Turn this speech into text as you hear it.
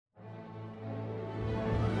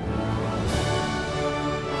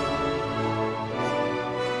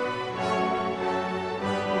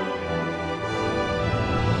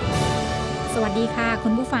สดีค่ะคุ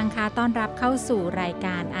ณผู้ฟังค่ะต้อนรับเข้าสู่รายก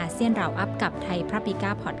ารอาเซียนเราอัพกับไทยพระปิก้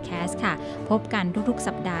าพอดแคสต์ค่ะพบกันทุกๆ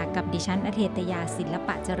สัปดาห์กับดิฉันอเทตยาศิลป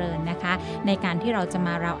ะเจริญนะคะในการที่เราจะม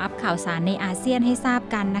าเราอัพข่าวสารในอาเซียนให้ทราบ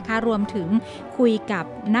กันนะคะรวมถึงคุยกับ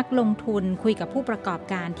นักลงทุนคุยกับผู้ประกอบ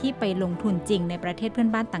การที่ไปลงทุนจริงในประเทศเพื่อน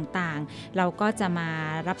บ้านต่างๆเราก็จะมา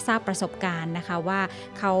รับทราบประสบการณ์นะคะว่า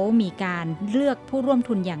เขามีการเลือกผู้ร่วม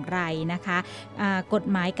ทุนอย่างไรนะคะกฎ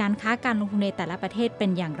หมายการค้าการลงทุนในแต่ละประเทศเป็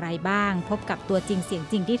นอย่างไรบ้างพบกับตัวจริงเสียง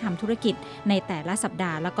จริงที่ทำธุรกิจในแต่ละสัปด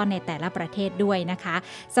าห์แล้วก็ในแต่ละประเทศด้วยนะคะ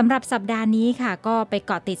สำหรับสัปดาห์นี้ค่ะก็ไปเ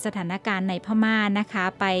กาะติดสถานการณ์ในพม่านะคะ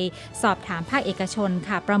ไปสอบถามภาคเอกชน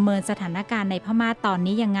ค่ะประเมินสถานการณ์ในพม่าตอน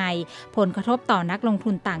นี้ยังไงผลกระทบต่อนักลง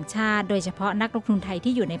ทุนต่างชาติโดยเฉพาะนักลงทุนไทย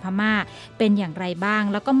ที่อยู่ในพม่าเป็นอย่างไรบ้าง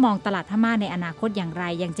แล้วก็มองตลาดพม่าในอนาคตอย่างไร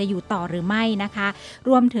ยังจะอยู่ต่อหรือไม่นะคะ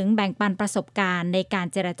รวมถึงแบ่งปันประสบการณ์ในการ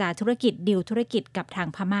เจรจาธุรกิจดีลธุรกิจกับทาง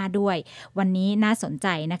พม่าด้วยวันนี้น่าสนใจ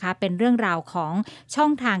นะคะเป็นเรื่องราวของช่อ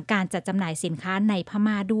งทางการจัดจำหน่ายสินค้าในพ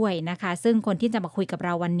ม่าด้วยนะคะซึ่งคนที่จะมาคุยกับเร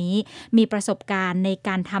าวันนี้มีประสบการณ์ในก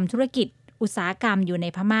ารทำธุรกิจอุตสาหกรรมอยู่ใน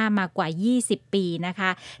พม่ามากว่า20ปีนะคะ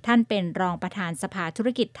ท่านเป็นรองประธานสภาธุร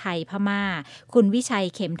กิจไทยพม่าคุณวิชัย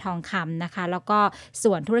เข็มทองคำนะคะแล้วก็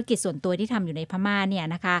ส่วนธุรกิจส่วนตัวที่ทำอยู่ในพม่าเนี่ย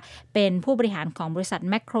นะคะเป็นผู้บริหารของบริษัท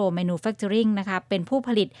แมคโครแมนูแฟคเจอริงนะคะเป็นผู้ผ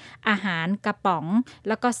ลิตอาหารกระป๋องแ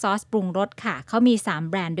ล้วก็ซอสปรุงรสค่ะเขามี3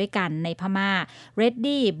แบรนด์ด้วยกันในพม่า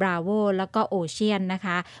Ready Bravo แล้วก็ Ocean นะค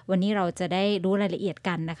ะวันนี้เราจะได้รู้รายละเอียด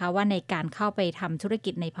กันนะคะว่าในการเข้าไปทำธุรกิ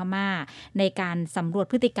จในพม่าในการสำรวจ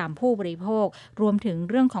พฤติกรรมผู้บริโภครวมถึง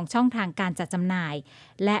เรื่องของช่องทางการจัดจำหน่าย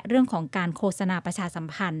และเรื่องของการโฆษณาประชาสัม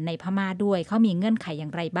พันธ์ในพม่าด้วยเขามีเงื่อนไขอย่า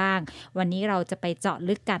งไรบ้างวันนี้เราจะไปเจาะ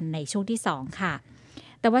ลึกกันในช่วงที่2ค่ะ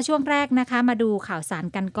แต่ว่าช่วงแรกนะคะมาดูข่าวสาร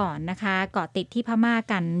กันก่อนนะคะเกาะติดที่พม่า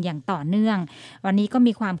กันอย่างต่อเนื่องวันนี้ก็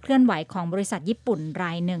มีความเคลื่อนไหวของบริษัทญี่ปุ่นร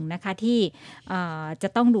ายหนึ่งนะคะที่จะ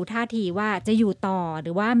ต้องดูท่าทีว่าจะอยู่ต่อห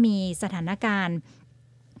รือว่ามีสถานการณ์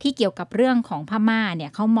ที่เกี่ยวกับเรื่องของพม่าเนี่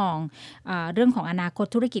ยเขามองเรื่องของอนาคต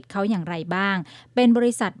ธุรกิจเขาอย่างไรบ้างเป็นบ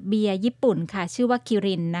ริษัทเบียร์ญี่ปุ่นค่ะชื่อว่าคิ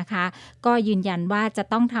รินนะคะก็ยืนยันว่าจะ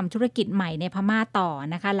ต้องทำธุรกิจใหม่ในพม่าต่อ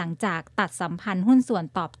นะคะหลังจากตัดสัมพันธ์หุ้นส่วน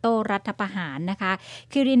ตอบโต้รัฐประหารนะคะ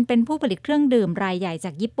คิรินเป็นผู้ผลิตเครื่องดื่มรายใหญ่จ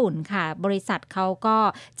ากญี่ปุ่นค่ะบริษัทเขาก็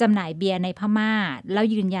จำหน่ายเบียร์ในพม่าแล้ว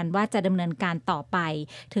ยืนยันว่าจะดำเนินการต่อไป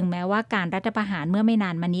ถึงแม้ว่าการรัฐประหารเมื่อไม่น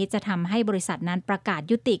านมานี้จะทำให้บริษัทนั้นประกาศ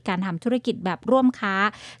ยุติการทำธุรกิจแบบร่วมค้า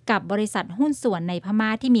กับบริษัทหุ้นส่วนในพม่า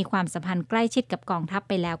ที่มีความสัมพันธ์ใกล้ชิดกับกองทัพ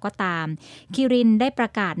ไปแล้วก็ตามคิรินได้ประ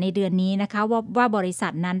กาศในเดือนนี้นะคะว่าบริษั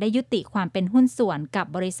ทนั้นได้ยุติความเป็นหุ้นส่วนกับ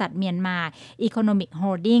บริษัทเมียนมาอีโคโนมิกโฮ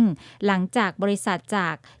ลดิ้งหลังจากบริษัทจา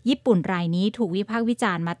กญี่ปุ่นรายนี้ถูกวิพากษ์วิจ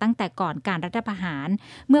ารณ์มาตั้งแต่ก่อนการรัฐประหาร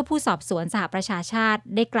เมื่อผู้สอบสวนสหประชาชาติ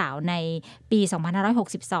ได้กล่าวในปี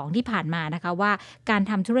2562ที่ผ่านมานะคะว่าการ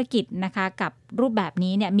ทำธุรกิจนะคะกับรูปแบบ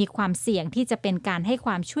นี้เนี่ยมีความเสี่ยงที่จะเป็นการให้ค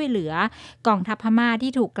วามช่วยเหลือกองทัพพม่า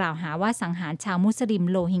ที่ถูกกล่าวหาว่าสังหารชาวมุสลิม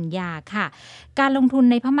โรฮิงญาค่ะการลงทุน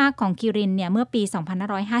ในพม่าของคิรินเนี่ยเมื่อปี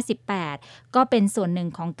2558ก็เป็นส่วนหนึ่ง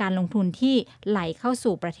ของการลงทุนที่ไหลเข้า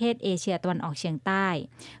สู่ประเทศเอเชียตะวันออกเฉียงใต้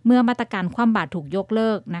เมื่อมาตรการคว่ำบาตรถูกยกเ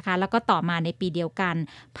ลิกนะคะแล้วก็ต่อมาในปีเดียวกัน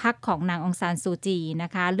พรรคของนางองซานซูจีน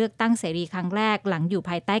ะคะเลือกตั้งเสรีครั้งแรกหลังอยู่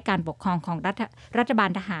ภายใต้การปกครองของรัฐบาล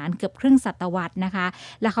ทหารเกือบครึ่งศตวรรษนะคะ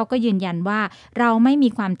และเขาก็ยืนยันว่าเราไม่มี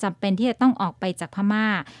ความจำเป็นที่จะต้องออกไปจากพม่า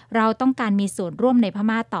เราต้องการมีส่วนร่วมในพ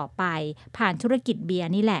ม่าต่อไปผ่านธุรกิจเบียร์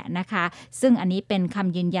นี่แหละนะคะซึ่งอันนี้เป็นค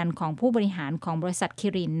ำยืนยันของผู้บริหารของบริษัทคิ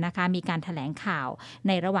รินนะคะมีการแถลงข่าวใ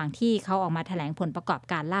นระหว่างที่เขาออกมาแถลงผลประกอบ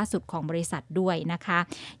การล่าสุดของบริษัทด้วยนะคะ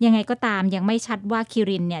ยังไงก็ตามยังไม่ชัดว่าคิ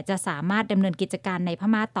รินเนี่ยจะสามารถดำเนินกิจการในพ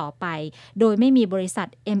ม่าต่อไปโดยไม่มีบริษัท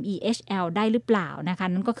MEHL ได้หรือเปล่านะคะ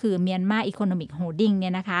นั่นก็คือเมียนมาอีโคโนมิกโฮลดิ้งเนี่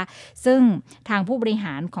ยนะคะซึ่งทางผู้บริห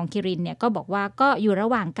ารของคิรินเนี่ยก็บอกว่าก็อยู่ระ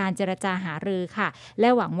หว่างการเจรจาหารือค่ะและ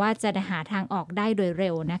หวังว่าจะหาทางออกได้โดยเ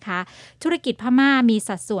ร็วนะคะธุรกิจพม่ามี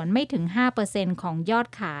สัดส่วนไม่ถึง 5% ของยอด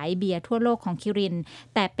ขายเบียร์ทั่วโลกของคิริน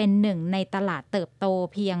แต่เป็นหนึ่งในตลาดเติบโต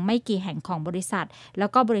เพียงไม่กี่แห่งของบริษัทแล้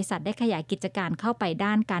วก็บริษัทได้ขยายกิจการเข้าไป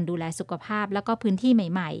ด้านการดูแลสุขภาพแล้วก็พื้นที่ใ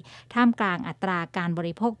หม่ๆท่ามกลางอัตราการบ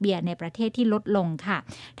ริโภคเบียร์ในประเทศที่ลดลงค่ะ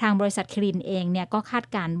ทางบริษัทคิรินเองเนี่ยก็คาด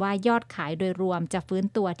การณ์ว่ายอดขายโดยรวมจะฟื้น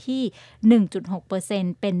ตัวที่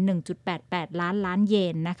 1.6% เป็น 1.88 ล้านเย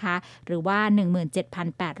นนะคะหรือว่า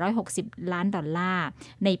 17,860 ล้านดอลลาร์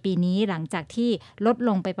ในปีนี้หลังจากที่ลดล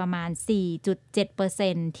งไปประมาณ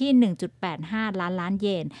 4.7% ที่ 1.85 ล้านเย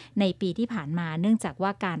นในปีที่ผ่านมาเนื่องจากว่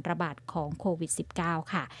าการระบาดของโควิด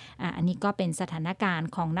 -19 ค่ะอันนี้ก็เป็นสถานการณ์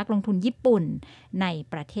ของนักลงทุนญี่ปุ่นใน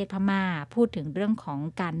ประเทศพม่าพูดถึงเรื่องของ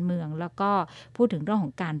การเมืองแล้วก็พูดถึงเรื่องข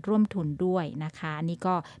องการร่วมทุนด้วยนะคะนี่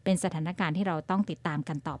ก็เป็นสถานการณ์ที่เราต้องติดตาม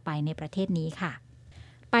กันต่อไปในประเทศนี้ค่ะ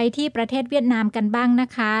ไปที่ประเทศเวียดนามกันบ้างนะ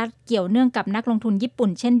คะเกี่ยวเนื่องกับนักลงทุนญี่ปุ่น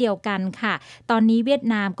เช่นเดียวกันค่ะตอนนี้เวียด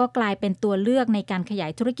นามก็กลายเป็นตัวเลือกในการขยา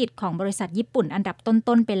ยธุรกิจของบริษัทญี่ปุ่นอันดับ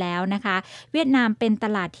ต้นๆไปแล้วนะคะเวียดนามเป็นต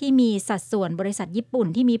ลาดที่มีสัดส่วนบริษัทญี่ปุ่น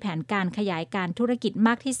ที่มีแผนการขยายการธุรกิจม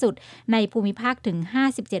ากที่สุดในภูมิภาคถึง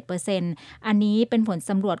 57% อันนี้เป็นผล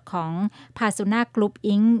สำรวจของ Pasuna Group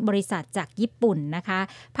Inc. บริษัทจากญี่ปุ่นนะคะ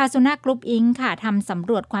Pasuna Group Inc. ค่ะทำสำ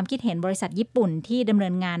รวจความคิดเห็นบริษัทญี่ปุ่นที่ดำเนิ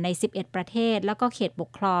นงานใน11ประเทศแล้วก็เขตปก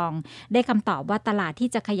ครองได้คำตอบว่าตลาดที่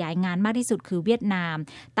จะขยายงานมากที่สุดคือเวียดนาม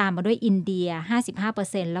ตามมาด้วยอินเดีย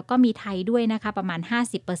 55% แล้วก็มีไทยด้วยนะคะประมาณ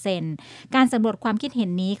 50% การสำรวจความคิดเห็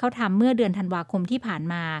นนี้เขาทำเมื่อเดือนธันวาคมที่ผ่าน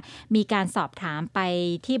มามีการสอบถามไป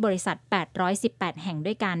ที่บริษัท818แห่ง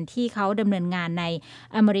ด้วยกันที่เขาดำเนินงานใน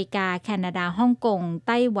อเมริกาแคนาดาฮ่องกงไ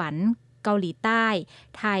ต้หวันเกาหลีใต้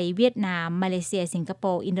ไทยเวียดนามมาเลเซียสิงคโป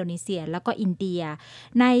ร์อินโดนีเซียแล้วก็อินเดีย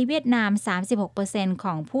ในเวียดนาม 36% ข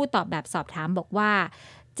องผู้ตอบแบบสอบถามบอกว่า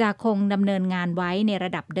จะคงดำเนินงานไว้ในร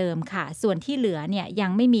ะดับเดิมค่ะส่วนที่เหลือเนี่ยยั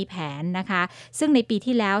งไม่มีแผนนะคะซึ่งในปี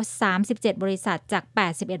ที่แล้ว37บริษัทจาก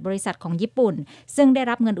81บริษัทของญี่ปุ่นซึ่งได้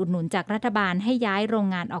รับเงินอุดหนุนจากรัฐบาลให้ย้ายโรง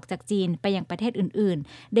งานออกจากจีนไปยังประเทศอื่น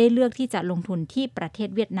ๆได้เลือกที่จะลงทุนที่ประเทศ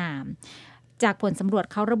เวียดนามจากผลสำรวจ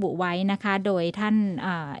เขาระบุไว้นะคะโดยท่าน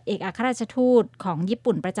เอกอัครราชทูตของญี่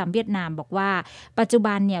ปุ่นประจำเวียดนามบอกว่าปัจจุ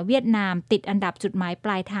บันเนี่ยเวียดนามติดอันดับจุดหมายป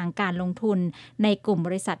ลายทางการลงทุนในกลุ่มบ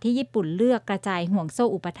ริษัทที่ญี่ปุ่นเลือกกระจายห่วงโซ่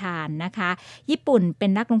อุปทานนะคะญี่ปุ่นเป็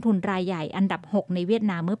นนักลงทุนรายใหญ่อันดับ6ในเวียด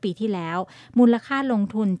นามเมื่อปีที่แล้วมูลค่าลง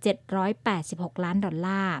ทุน786ล้านดอลล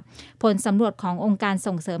าร์ผลสำรวจขององค์การ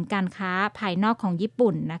ส่งเสริมการค้าภายนอกของญี่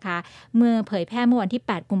ปุ่นนะคะเมื่อเผยแพร่เมื่อวันที่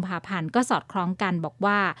8กุมภาพันธ์ก็สอดคล้องกันบอก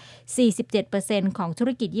ว่า47% ของธุร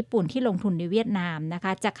กิจญี่ปุ่นที่ลงทุนในเวียดนามนะค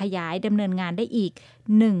ะจะขยายดำเนินงานได้อีก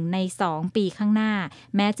1ใน2ปีข้างหน้า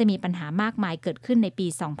แม้จะมีปัญหามากมายเกิดขึ้นในปี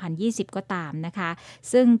2020ก็ตามนะคะ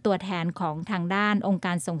ซึ่งตัวแทนของทางด้านองค์ก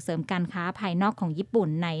ารส่งเสริมการค้าภายนอกของญี่ปุ่น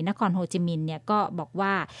ในนครโฮจิมินห์เนี่ยก็บอกว่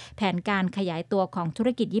าแผนการขยายตัวของธุร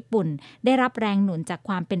กิจญี่ปุ่นได้รับแรงหนุนจากค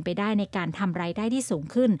วามเป็นไปได้ในการทำรายได้ที่สูง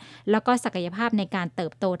ขึ้นแล้วก็ศักยภาพในการเติ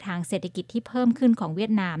บโตทางเศรษฐกิจที่เพิ่มขึ้นของเวีย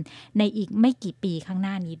ดนามในอีกไม่กี่ปีข้างห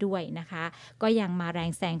น้านี้ด้วยนะคะก็ยังมาแร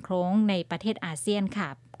งแซงโค้งในประเทศอาเซียนค่ะ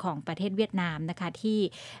ของประเทศเวียดนามนะคะที่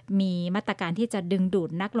มีมาตรการที่จะดึงดูด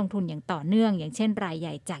นักลงทุนอย่างต่อเนื่องอย่างเช่นรายให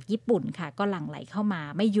ญ่จากญี่ปุ่นค่ะก็หลั่งไหลเข้ามา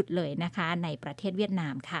ไม่หยุดเลยนะคะในประเทศเวียดนา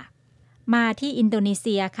มค่ะมาที่อินโดนีเ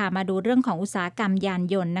ซียค่ะมาดูเรื่องของอุตสาหกรรมยาน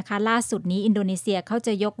ยนต์นะคะล่าสุดนี้อินโดนีเซียเขาจ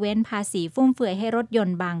ะยกเว้นภาษีฟุ่มเฟือยให้รถยน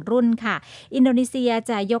ต์บางรุ่นค่ะอินโดนีเซีย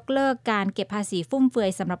จะยกเลิกการเก็บภาษีฟุ่มเฟือย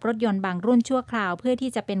สำหรับรถยนต์บางรุ่นชั่วคราวเพื่อ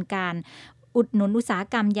ที่จะเป็นการอุดหนุนอุตสาห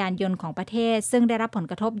กรรมยานยนต์ของประเทศซึ่งได้รับผล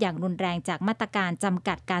กระทบอย่างรุนแรงจากมาตรการจำ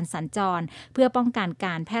กัดการสัญจรเพื่อป้องกันก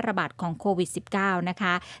ารแพร่ระบาดของโควิด -19 นะค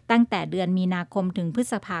ะตั้งแต่เดือนมีนาคมถึงพฤ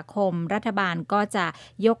ษภาคมรัฐบาลก็จะ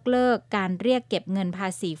ยกเลิกการเรียกเก็บเงินภา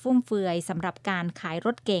ษีฟุ่มเฟือยสำหรับการขายร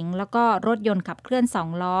ถเก๋งแล้วก็รถยนต์ขับเคลื่อน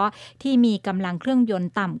2ล้อที่มีกำลังเครื่องยน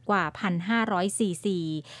ต์ต่ำกว่า 1,500 ซีซี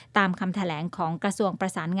ตามคำแถลงของกระทรวงปร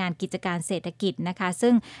ะสานงานกิจการเศรษฐกิจนะคะ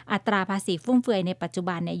ซึ่งอัตราภาษีฟุ่มเฟือยในปัจจุ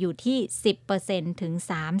บันเนี่ยอยู่ที่10% ถึง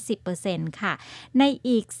 30% ค่ะใน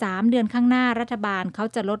อีก3เดือนข้างหน้ารัฐบาลเขา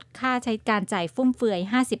จะลดค่าใช้การจ่ายฟุ่มเฟือย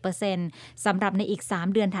 50% สำหรับในอีก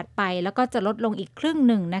3เดือนถัดไปแล้วก็จะลดลงอีกครึ่ง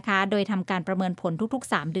หนึ่งนะคะโดยทำการประเมินผลทุก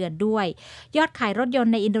ๆ3เดือนด้วยยอดขายรถยน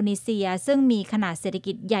ต์ในอินโดนีเซียซึ่งมีขนาดเศรษฐ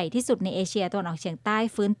กิจใหญ่ที่สุดในเอเชียตะวันออกเฉียงใต้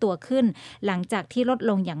ฟื้นตัวขึ้นหลังจากที่ลด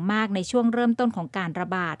ลงอย่างมากในช่วงเริ่มต้นของการระ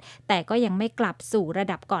บาดแต่ก็ยังไม่กลับสู่ระ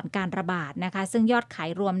ดับก่อนการระบาดนะคะซึ่งยอดขาย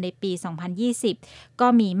รวมในปี2020ก็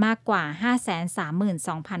มีมากกว่า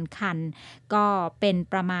 532,000 คันก็เป็น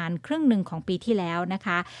ประมาณครึ่งหนึ่งของปีที่แล้วนะค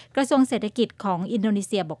ะกระทรวงเศรษฐกิจของอินโดนีเ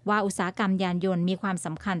ซียบอกว่าอุตสาหกรรมยานยนต์มีความส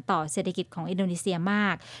ำคัญต่อเศรษฐกิจของอินโดนีเซียมา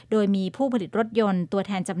กโดยมีผู้ผลิตรถยนต์ตัวแ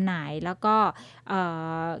ทนจำหน่ายแล้วก็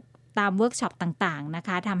ตามเวิร์กช็อปต่างๆนะค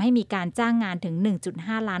ะทำให้มีการจ้างงานถึง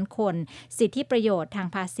 1.5 ล้านคนสิทธิประโยชน์ทาง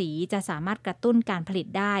ภาษีจะสามารถกระตุ้นการผลิต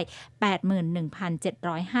ได้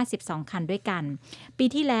 81,752 คันด้วยกันปี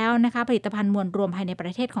ที่แล้วนะคะผลิตภัณฑ์มวลรวมภายในปร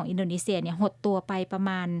ะเทศของอินโดนีเซียเนี่ยหดตัวไปประ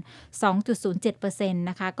มาณ 2.07%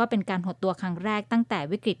 นะคะก็เป็นการหดตัวครั้งแรกตั้งแต่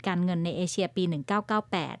วิกฤตการเงินในเอเชียปี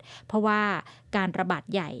 1998 เพราะว่าการระบาด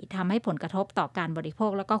ใหญ่ทำให้ผลกระทบต่อการบริโภ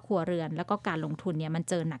คแล้วก็ครัวเรือนแล้วก็การลงทุนเนี่ยมัน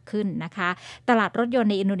เจอหนักขึ้นนะคะตลาดรถยนต์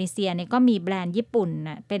ในอินโดนีเซียเนี่ยก็มีแบรนด์ญี่ปุ่น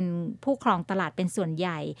เป็นผู้ครองตลาดเป็นส่วนให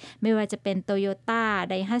ญ่ไม่ว่าจะเป็น Toyota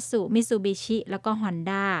Daihatsu Mitsubishi แล้วก็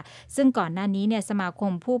Honda ซึ่งก่อนหน้านี้เนี่ยสมาค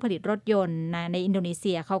มผู้ผลิตรถยนต์ในอินโดนีเ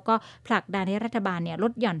ซียเขาก็ผลักดันให้รัฐบาลเนี่ยล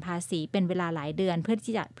ดหย่อนภาษีเป็นเวลาหลายเดือนเพื่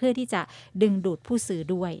อที่จะดึงดูดผู้ซื้อ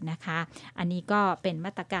ด้วยนะคะอันนี้ก็เป็นม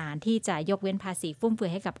าตรการที่จะยกเว้นภาษีฟุ่มเฟือ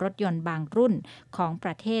ยให้กับรถยนต์บางรุ่นของป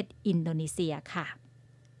ระเทศอินโดนีเซียค่ะ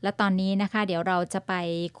และตอนนี้นะคะเดี๋ยวเราจะไป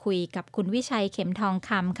คุยกับคุณวิชัยเข็มทองค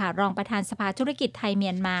ำค่ะรองประธานสภาธุรกิจไทยเมี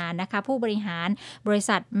ยนมานะคะผู้บริหารบริ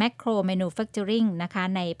ษัท Macro Manufacturing นะคะ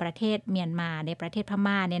ในประเทศเมียนมาในประเทศพ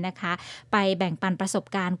ม่าเนี่ยนะคะไปแบ่งปันประสบ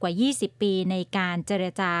การณ์กว่า20ปีในการเจร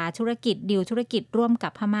จาธุรกิจดีลธุรกิจร่วมกั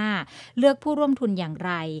บพม่าเลือกผู้ร่วมทุนอย่างไ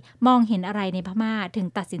รมองเห็นอะไรในพม่าถึง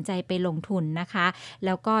ตัดสินใจไปลงทุนนะคะแ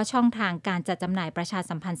ล้วก็ช่องทางการจัดจำหน่ายประชา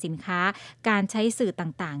สัมพันธ์สินค้าการใช้สื่อ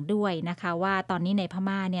ต่างๆด้วยนะคะว่าตอนนี้ในพ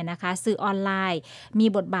ม่าเนี่ยนะคะสื่อออนไลน์มี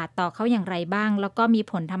บทบาทต่อเขาอย่างไรบ้างแล้วก็มี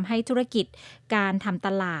ผลทำให้ธุรกิจการทำต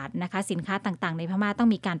ลาดนะคะสินค้าต่างๆในพม่าต้อง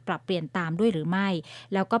มีการปรับเปลี่ยนตามด้วยหรือไม่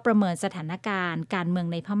แล้วก็ประเมินสถานการณ์การเมือง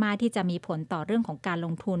ในพม่าที่จะมีผลต่อเรื่องของการล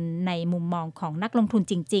งทุนในมุมมองของนักลงทุน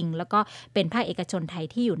จริงๆแล้วก็เป็นภาคเอกชนไทย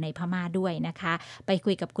ที่อยู่ในพม่าด้วยนะคะไป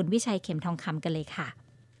คุยกับคุณวิชัยเข็มทองคำกันเลยค่ะ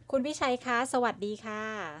คุณวิชัยคะสวัสดีค่ะ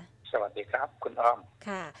สวัสดีครับคุณอ้อม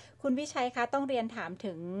ค่ะคุณวิชัยคะต้องเรียนถาม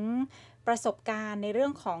ถึงประสบการณ์ในเรื่อ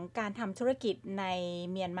งของการทำธุรกิจใน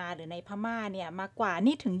เมียนมาหรือในพม่าเนี่ยมากว่า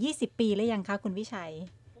นี่ถึง20ปีแล้วยังคะคุณวิชัย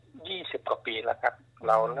20กว่าปีแล้วครับเ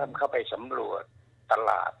ราเริ่มเข้าไปสำรวจต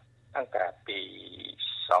ลาดตั้งแต่ปี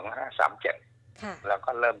2537ค่ะแล้ว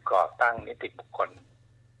ก็เริ่มก่อตั้งนิติบุคคล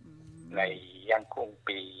ในย่างกุ้ง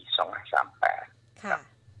ปี2538ค่ะ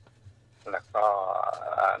แล้วก็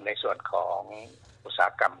ในส่วนของอุตสาห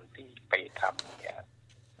กรรมที่ไปทำเนี่ย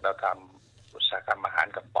เราทำอุตสาหกรรมอาหาร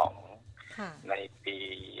กระป๋องในปี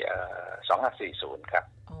2540ครับ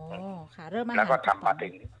อ๋อค่ะเริ่มมาแล้วก็ทำมาถึ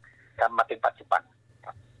งปัจจุบันค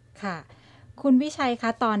รับค่ะคุณวิชัยค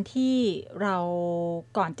ะตอนที่เรา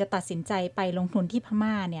ก่อนจะตัดสินใจไปลงทุนที่พ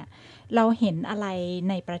ม่าเนี่ยเราเห็นอะไร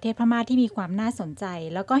ในประเทศพม่าที่มีความน่าสนใจ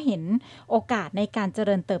แล้วก็เห็นโอกาสในการเจ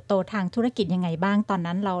ริญเติบโตทางธุรกิจยังไงบ้างตอน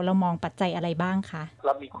นั้นเรามองปัจจัยอะไรบ้างคะเร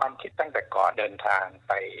ามีความคิดตั้งแต่ก่อนเดินทางไ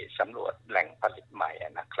ปสำรวจแหล่งผลิตใหม่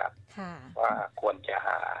นะครับว่าควรจะห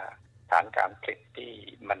าฐานการผลิตที่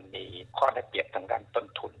มันมีข้อได้เปรียบทางด้านต้น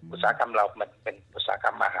ทุนอุตสาหกรรมเรามันเป็นอุตสาหกร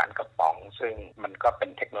รมอาหารกระป๋องซึ่งมันก็เป็น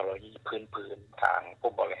เทคโนโลยีพื้นทาง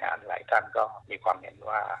ผู้บริหารหลายท่านก็มีความเห็น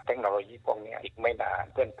ว่าเทคโนโลยีพวกนี้อีกไม่นาน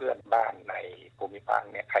เพื่อนบ้านในภูมิภาค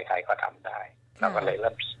เนี่ยใครๆก็ทำได้เราก็เลยเ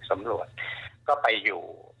ริ่มสำรวจก็ไปอยู่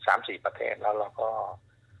 3-4 ประเทศแล้วเราก็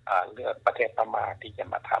เลือกประเทศพม่าที่จะ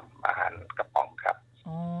มาทำอาหารกระป๋องครับ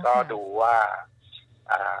ก็ดูว่า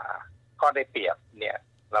ข้อได้เปรียบเนี่ย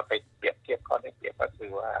เราไปเปรียบเทียบข้อได้เปรียบก็คื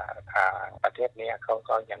อว่าทางประเทศนี้เขา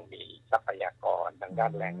ก็ยังมีทรัพยากรทางด้า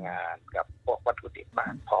นแรงงานกับพวกวัตถุดิบมา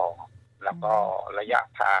กพอแล้วก็ระยะ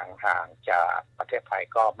ทางห่างจากประเทศไทย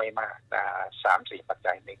ก็ไม่มากนะ 3-4 ปัจ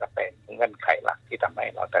จัยนี้ก็เป็นเงื่อนไขหลักที่ทำให้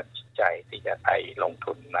เราตัดสินใจที่จะไปลง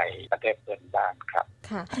ทุนในประเทศเพื่อนบ้านครับ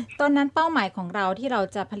ค่ะตอนนั้นเป้าหมายของเราที่เรา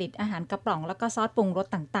จะผลิตอาหารกระป๋องแล้วก็ซอสปรุงรส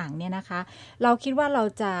ต่างๆเนี่ยนะคะเราคิดว่าเรา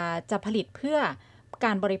จะผลิตเพื่อ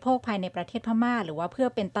การบริโภคภายในประเทศพม่าหรือว่าเพื่อ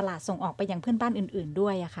เป็นตลาดส่งออกไปยังเพื่อนบ้านอื่นๆด้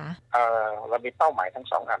วยอะคะเรามีเป้าหมายทั้ง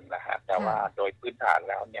2อันนะฮะแต่ว่าโดยพื้นฐาน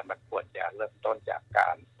แล้วเนี่ยมันควรจะเริ่มต้นจากกา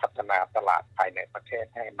รพัฒนาตลาดภายในประเทศ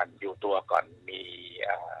ให้มันอยู่ตัวก่อนมี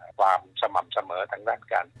ความสม่ำเสมอทางด้าน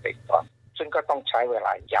การผลิตก่อนซึ่งก็ต้องใช้เวล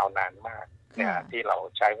ายาวนานมากเนี่ยที่เรา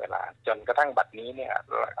ใช้เวลาจนกระทั่งบัดนี้เนี่ย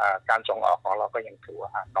การส่งออกของเราก็ยังถือว่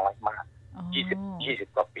าน้อยมาก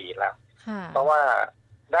20กว่าปีแล้วเพราะว่า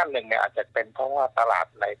ด้านหนึ่งเนี่ยอาจจะเป็นเพราะว่าตลาด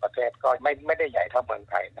ในประเทศก็ไม่ได้ใหญ่เท่าเมือง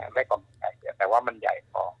ไทยนะไม่กว่าเมืองไทยแต่ว่ามันใหญ่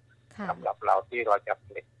พอสำหรับเราที่เราจะผ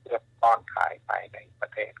ลิตเพื่อป้อนขายภายในปร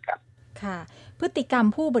ะเทศครับค่ะพฤติกรรม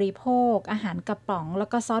ผู้บริโภคอาหารกระป๋องแล้ว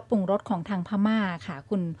ก็ซอสปรุงรสของทางพม่าค่ะ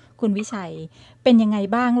คุณวิชัยเป็นยังไง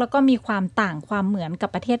บ้างแล้วก็มีความต่างความเหมือนกับ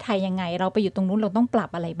ประเทศไทยยังไงเราไปอยู่ตรงนู้นเราต้องปรับ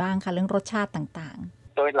อะไรบ้างคะเรื่องรสชาติต่าง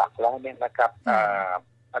ๆโดยหลักแล้วเนี่ยนะครับ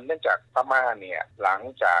เนื่องจากพม่าเนี่ยหลัง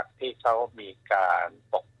จากที่เขามีการ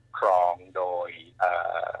ปกครองโดย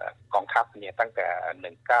กองทัพเนี่ยตั้งแต่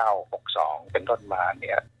1962เป็นต้นมาเ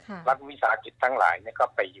นี่ยรัฐวิสาหกิจทั้งหลายเนี่ยก็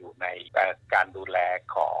ไปอยู่ในการดูแล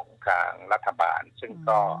ของทางรัฐบาลซึ่ง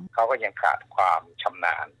ก็เขาก็ยังขาดความชำน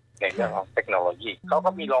าญในเรื่องของเทคโนโลยีเขาก็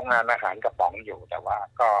มีโรงงานอาหารกระป๋องอยู่แต่ว่า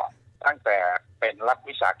ก็ตั้งแต่เป็นรัฐ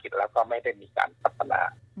วิสาหกิจแล้วก็ไม่ได้มีการพัฒนา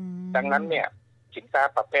ดังนั้นเนี่ยสินค้า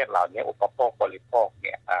ประเภทเหล่านี้อุปโภคบริโภคเ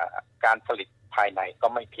นี่ยการผลิตภายในก็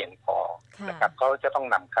ไม่เพียงพอนะครับเขาจะต้อง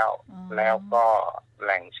นำเข้าแล้วก็แห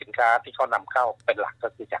ล่งสินค้าที่เขานำเข้าเป็นหลักก็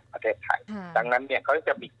คือจากประเทศไทยดังนั้นเนี่ยเขาจ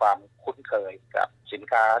ะมีความคุ้นเคยกับสิน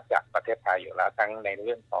ค้าจากประเทศไทยอยู่แล้วทั้งในเ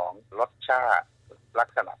รื่องของรสชาติลัก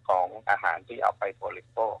ษณะของอาหารที่เอาไปบริ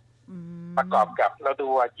โภคประกอบกับเราดู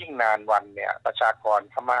ว่ายิ่งนานวันเนี่ยประชากร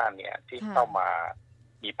พม่าเนี่ยที่เข้ามา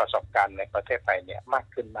มีประสบการณ์ในประเทศไทยเนี่ยมาก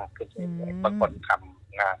ขึ้นเรื่อยๆบางคนท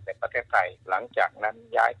ำงานในประเทศไทยหลังจากนั้น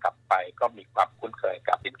ย้ายกลับไปก็มีความคุ้นเคย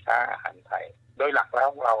กับสินค้าอาหารไทยโดยหลักแล้ว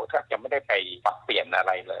เราแทบจะไม่ได้ไปปรับเปลี่ยนอะไ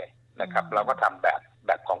รเลยนะครับเราก็ทำแ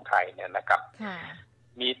บบของไทยเนี่ยนะครับ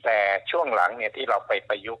มีแต่ช่วงหลังเนี่ยที่เราไป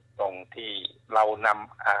ประยุกต์ตรงที่เราน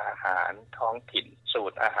ำอาหารท้องถิ่นสู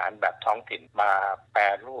ตรอาหารแบบท้องถิ่นมาแปร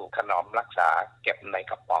รูปถนอมรักษาเก็บใน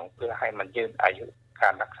กระป๋องเพื่อให้มันยืดอายุกา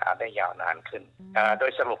รรักษาได้ยาวนานขึ้นโด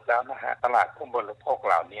ยสรุปแล้วนะฮะตลาดผู้บริโภคเ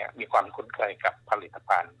หล่านี้มีความคุ้นเคยกับผลิต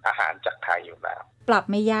ภัณฑ์อาหารจากไทยอยู่แล้วปรับ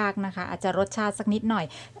ไม่ยากนะคะอาจจะรสชาติสักนิดหน่อย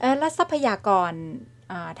แล้วทรัพยากร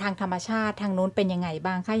ทางธรรมชาติทางนู้นเป็นยังไง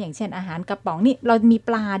บ้างคะอย่างเช่นอาหารกระป๋องนี่เรามีป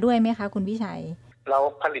ลาด้วยไหมคะคุณวิชัยเรา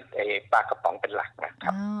ผลิตปลากระป๋องเป็นหลักนะครั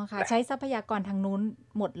บค่ะใช้ทรัพยากรทางนู้น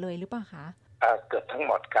หมดเลยหรือเปล่าคะเกือบทั้งห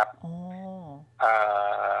มดครับ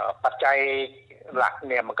ปัจจัยหลัก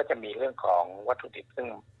เนี่ยมันก็จะมีเรื่องของวัตถุดิบซึ่ง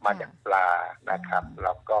มาจากปลานะครับแ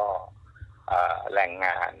ล้วก็แรงง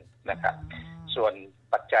านนะครับส่วน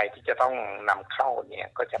ปัจจัยที่จะต้องนำเข้าเนี่ย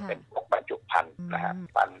ก็จะเป็นพวกบรรจุภัณฑ์นะครับ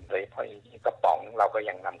ปั่นเลยเพราะกระป๋องเราก็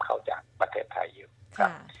ยังนำเข้าจากประเทศไทยอยู่ครั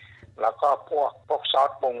บแล้วก็พวกซอส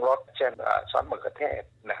ปรุงรสเช่นซอสมะเขือเทศ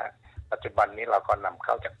นะฮะปัจจุบันนี้เราก็นำเ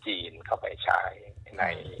ข้าจากจีนเข้าไปใช้ใน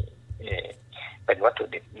เป็นวัตถุ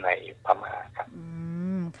ดิบในพม่าครับ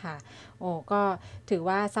ค่ะโอ้ก็ถือ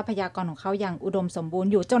ว่าทรัพยากรของเขายังอุดมสมบูร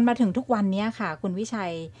ณ์อยู่จนมาถึงทุกวันนี้ค่ะคุณวิชั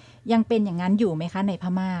ยยังเป็นอย่างนั้นอยู่ไหมคะในพ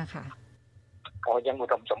ม่าค่ะยังอุ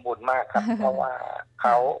ดมสมบูรณ์มากครับ เพราะว่าเข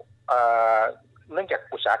าเนื่องจาก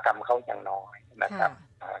อุตสาหกรรมเขายังน้อยนะครับ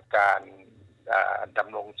การด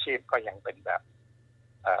ำรงชีพก็ยังเป็นแบบ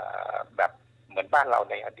เหมือนบ้านเรา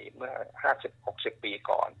ในอดีตเมื่อ 50-60 ปี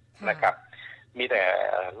ก่อนนะครับมีแต่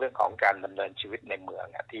เรื่องของการดำเนินชีวิตในเมือง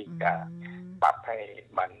ที่จะปรับให้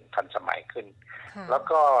มันทันสมัยขึ้นแล้ว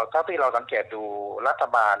ก็เท่าที่เราสังเกตดูรัฐ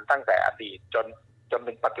บาลตั้งแต่อดีตจน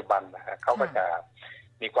ถึงปัจจุบันนะฮะเขาก็จะ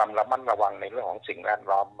มีความระมัดระวังในเรื่องของสิ่งแวด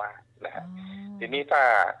ล้อมมากนะฮะทีนี้ถ้า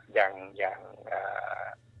อย่าง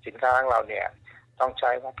สินค้าของเราเนี่ยต้องใ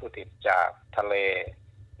ช้วัตถุดิบจากทะเล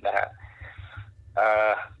นะฮะ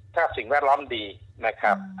ถ้าสิ่งแวดล้อมดีนะค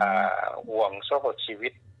รับห่วงโซ่ชีวิ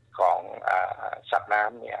ตของสัตว์น้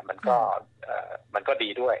ำเนี่ยมันก็ดี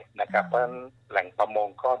ด้วยนะครับเพราะฉะนั้นแหล่งประมง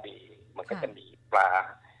ก็ดีมันก็จะมีปลา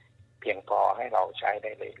เพียงพอให้เราใช้ไ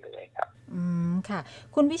ด้เรื่อยๆครับค่ะ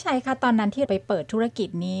คุณวิชัยคะตอนนั้นที่ไปเปิดธุรกิจ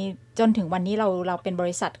นี้จนถึงวันนี้เราเป็นบ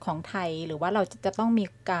ริษัทของไทยหรือว่าเราจะต้องมี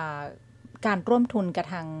การร่วมทุนกับ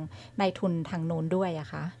ทางนายทุนทางโน้นด้วยอะ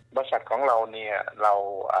คะบริษัทของเราเนี่ยเรา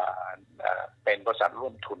เป็นบริษัทร่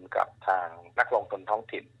วมทุนกับทางนักลงทุนท้อง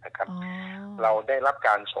ถิ่นนะครับเราได้รับก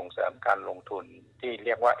ารส่งเสริมการลงทุนที่เ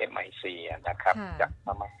รียกว่า MIC นะครับจากพ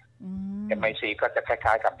ม่า MIC ก็จะค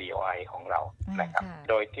ล้ายๆกับ BOI ของเรานะครับ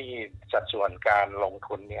โดยที่สัดส่วนการลง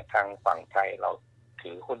ทุนเนี่ยทางฝั่งไทยเรา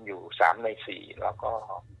ถือหุ้นอยู่3 ใน 4แล้วก็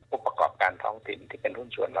ผู้ประกอบการท้องถิ่นที่เป็นหุ้น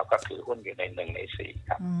ส่วนเราก็ถือหุ้นอยู่ใน1 ใน 4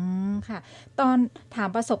ครับค่ะตอนถาม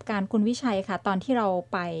ประสบการณ์คุณวิชัยค่ะตอนที่เรา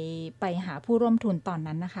ไปหาผู้ร่วมทุนตอน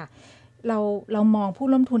นั้นนะคะเรามองผู้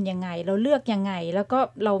ร่วมทุนยังไงเราเลือกยังไงแล้วก็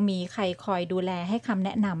เรามีใครคอยดูแลให้คำแน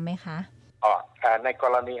ะนำไหมคะในก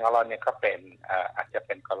รณีของเราเนี่ยก็เป็นอาจจะเ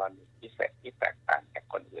ป็นกรณีพิเศษที่แตกต่างจาก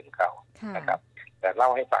คนอื่นเขานะครับแต่เล่า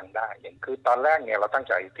ให้ฟังได้อย่างคือตอนแรกเนี่ยเราตั้ง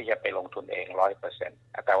ใจที่จะไปลงทุนเอง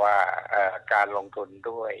 100% แต่ว่าการลงทุน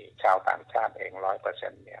ด้วยชาวต่างชาติเอง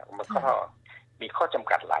 100% เนี่ยมันก็มีข้อจ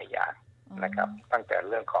ำกัดหลายอย่างนะครับตั้งแต่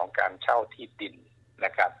เรื่องของการเช่าที่ดินน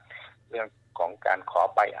ะครับเรื่องของการขอ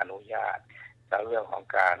ใบอนุญาตและเรื่องของ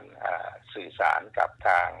การสื่อสารกับท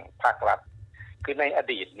างภาครัฐคือในอ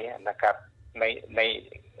ดีตเนี่ยนะครับ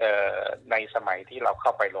ในสมัยที่เราเข้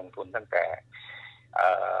าไปลงทุนตั้งแต่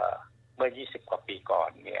เมื่อ20 กว่าปีก่อ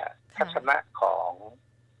นเนี่ยทัศนะของ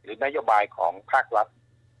หรือนโยบายของภาครัฐ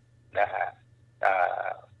นะฮะ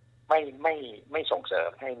ไม่ส่งเสริม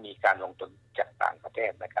ให้มีการลงทุนจากต่างประเท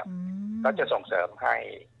ศนะครับก็จะส่งเสริมให้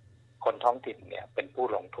คนท้องถิ่นเนี่ยเป็นผู้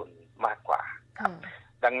ลงทุนมากกว่าครับ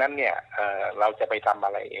ดังนั้นเนี่ยเราจะไปทำอ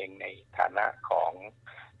ะไรเองในฐานะของ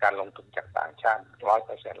การลงทุนจากต่างชาติ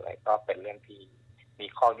 100% เลยก็เป็นเรื่องที่มี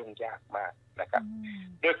ข้อยุ่งยากมากนะครับ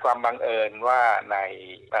ด้วยความบังเอิญว่าใน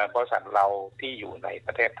บริษัทเราที่อยู่ในป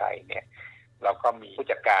ระเทศไทยเนี่ยเราก็มีผู้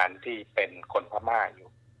จัดการที่เป็นคนพม่าอยู่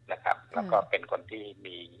นะครับแล้วก็เป็นคนที่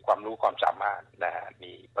มีความรู้ความสามารถนะฮะ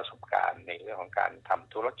มีประสบการณ์ในเรื่องของการท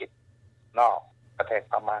ำธุรกิจนอกประเทศ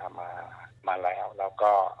พม่ามาแล้วแล้ว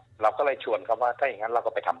ก็เราก็เลยชวนเขาว่าถ้าอย่างนั้นเรา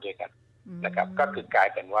ก็ไปทำด้วยกันนะครับก็คือกลาย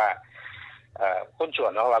เป็นว่าหุ้นส่ว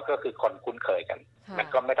นของเราก็คือคนคุ้นเคยกันมัน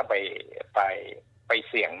ก็ไม่ต้องไป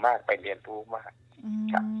เสี่ยงมากไปเรียนรู้มาก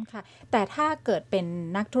ค่ะแต่ถ้าเกิดเป็น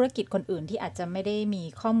นักธุรกิจคนอื่นที่อาจจะไม่ได้มี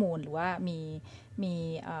ข้อมูลหรือว่ามี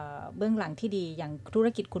เบื้องหลังที่ดีอย่างธุร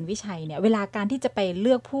กิจคุณวิชัยเนี่ยเวลาการที่จะไปเ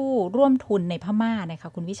ลือกผู้ร่วมทุนในพม่านะคะ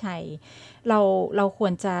คุณวิชัยเราคว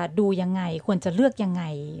รจะดูยังไงควรจะเลือกยังไง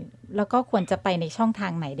แล้วก็ควรจะไปในช่องทา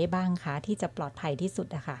งไหนได้บ้างคะที่จะปลอดภัยที่สุด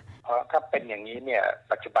อะค่ะ ถ้าเป็นอย่างนี้เนี่ย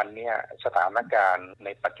ปัจจุบันเนี่ยสถานการณ์ใน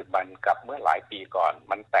ปัจจุบันกับเมื่อหลายปีก่อน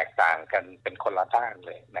มันแตกต่างกันเป็นคนละด้านเ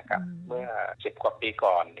ลยนะครับเมื่อ10 กว่าปี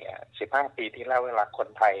ก่อนเนี่ย15 ปีที่แล้วเวลาคน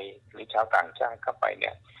ไทยหรือชาวต่างชาติเข้าไปเ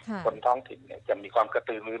นี่ยคนท้องถิ่นเนี่ยจะมีความกระ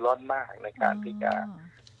ตือรือร้นมากในการที่จะ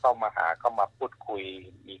เข้ามาพูดคุย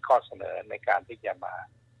มีข้อเสนอในการที่จะมา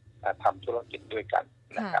ทำธุรกิจด้วยกัน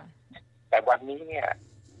นะครับแต่วันนี้เนี่ย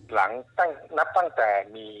นับตั้งแต่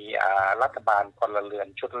มีรัฐบาลพลเรือน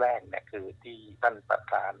ชุดแรกเนี่ยคือที่ท่านประ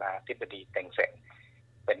ธานาธิบดีเต็งเซ็ง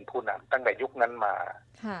เป็นผู้นำตั้งแต่ยุคนั้นมา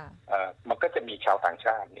มันก็จะมีชาวต่างช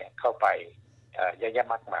าติเนี่ยเข้าไปเยอะแยะ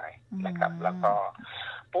มากมายนะครับแล้วก็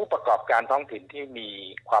ผู้ประกอบการท้องถิ่นที่มี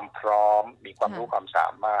ความพร้อมมีความรู้ความสา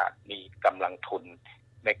มารถมีกำลังทุน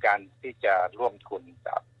ในการที่จะร่วมทุน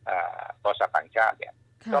กับบริษัทต่างชาติเนี่ย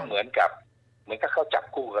ก็เหมือนกับเขาจับ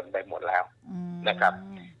คู่กันไปหมดแล้วนะครับ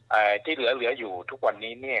ที่เหลืออยู่ทุกวัน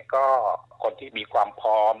นี้เนี่ยก็คนที่มีความพ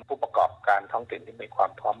ร้อมผู้ประกอบการท้องถิ่นที่มีควา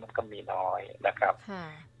มพร้อมมันก็มีน้อยนะครับ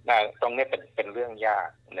ตรงนี้เป็นเรื่องยาก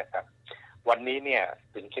นะครับวันนี้เนี่ย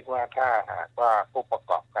ถึงคิดว่าถ้าหากว่าผู้ประ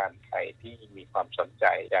กอบการไทยที่มีความสนใจ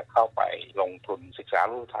จะเข้าไปลงทุนศึกษา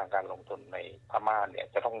ลู่ทางการลงทุนในพม่าเนี่ย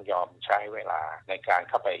จะต้องยอมใช้เวลาในการ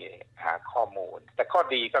เข้าไปหาข้อมูลแต่ข้อ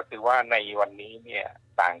ดีก็คือว่าในวันนี้เนี่ย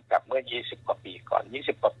ต่างกับเมื่อ20 กว่าปีก่อน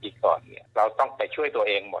20 กว่าปีก่อนเนี่ยเราต้องไปช่วยตัว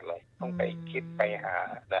เองหมดเลยต้องไปคิดไปหา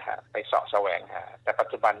นะฮะไปเสาะแสวงหาแต่ปัจ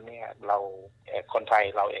จุบันเนี่ยเราคนไทย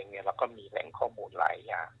เราเองเนี่ยเราก็มีแหล่งข้อมูลหลาย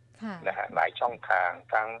อย่างนะฮะหลายช่องทาง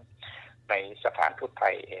ทั้งในสถานทูตไท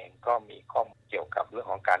ยเองก็มีข้อมูลเกี่ยวกับเรื่อง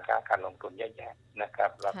ของการค้าการลงทุนเยอะแยะนะครั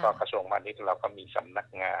บแล้วก็กระทรวงพาณิชย์เราก็มีสำนัก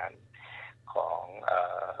งานของ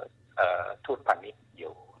ทูตพาณิชย์อ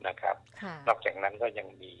ยู่นะครับนอกจากนั้นก็ยัง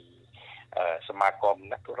มีสมาคม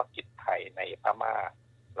นักธุรกิจไทยในพม่า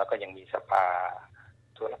แล้วก็ยังมีสภา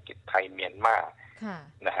ธุรกิจไทยเมียนมา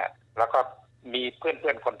นะฮะแล้วก็มีเพื่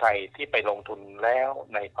อนคนไทยที่ไปลงทุนแล้ว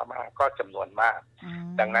ในพม่าก็จำนวนมาก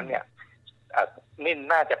ดังนั้นเนี่ยนี่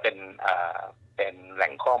น่าจะเป็นแหล่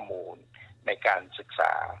งข้อมูลในการศึกษ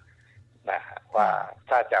านะว่า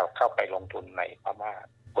ถ้าจะเข้าไปลงทุนในพม่า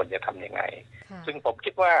ควรจะทำยังไงซึ่งผม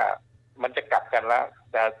คิดว่ามันจะกลับกันแล้ว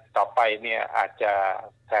แต่ต่อไปเนี่ยอาจจะ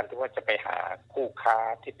แทนที่ว่าจะไปหาคู่ค้า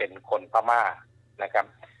ที่เป็นคนพม่านะครับ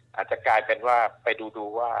อาจจะกลายเป็นว่าไปดู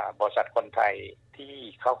ว่าบริษัทคนไทยที่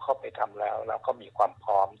เข้าไปทำแล้วก็มีความพ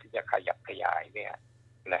ร้อมที่จะขยับขยายเนี่ย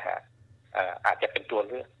นะฮะอาจจะเป็นตัว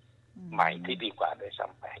เลือกใหม่ที่ดีกว่าโดยซ้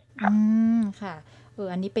ำไปครับค่ะ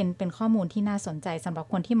อันนี้เป็นข้อมูลที่น่าสนใจสำหรับ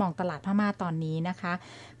คนที่มองตลาดพม่าตอนนี้นะคะ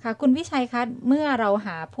ค่ะคุณวิชัยคะเมื่อเราห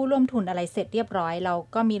าผู้ร่วมทุนอะไรเสร็จเรียบร้อยเรา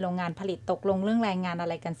ก็มีโรงงานผลิตตกลงเรื่องแรงงานอะ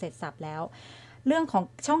ไรกันเสร็จสับแล้วเรื่องของ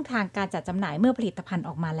ช่องทางการจัดจำหน่ายเมื่อผลิตภัณฑ์อ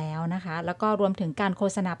อกมาแล้วนะคะแล้วก็รวมถึงการโฆ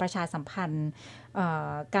ษณาประชาสัมพันธ์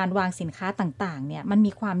การวางสินค้าต่างๆเนี่ยมัน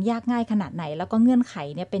มีความยากง่ายขนาดไหนแล้วก็เงื่อนไข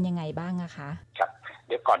เนี่ยเป็นยังไงบ้างอะคะครับเ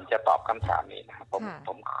ดี๋ยวก่อนจะตอบคำถามนี้นะครับผ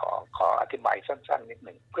มขออธิบายสั้นๆนิดห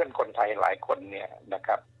นึ่งเพื่อนคนไทยหลายคนเนี่ยนะค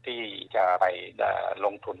รับที่จะไปล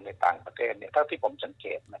งทุนในต่างประเทศเนี่ยเท่าที่ผมสังเก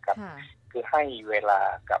ตนะครับคือให้เวลา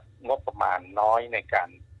กับงบประมาณน้อยในการ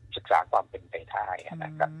ศึกษาความเป็นไปได้น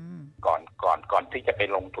ะครับก่อนที่จะไป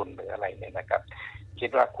ลงทุนหรืออะไรเนี่ยนะครับคิด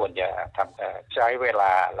ว่าควรจะใช้เวล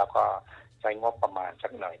าแล้วก็ใช้งบประมาณสั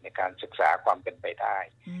กหน่อยในการศึกษาความเป็นไปได้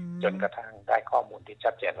จนกระทั่งได้ข้อมูลที่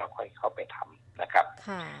ชัดเจนเราค่อยเข้าไปทำนะครับ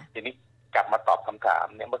ทีนี้กลับมาตอบคำถาม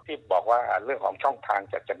เนี่ยเมื่อที่บอกว่าเรื่องของช่องทาง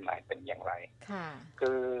จัดจำหน่ายเป็นอย่างไร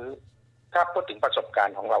คือถ้าพูดถึงประสบการ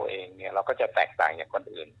ณ์ของเราเองเนี่ยเราก็จะแตกต่างจากคน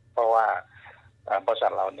อื่นเพราะว่าบริษั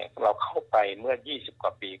ทเราเนี่ยเราเข้าไปเมื่อ20 ก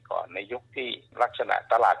ว่าปีก่อนในยุคที่ลักษณะ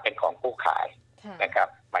ตลาดเป็นของผู้ขายนะครับ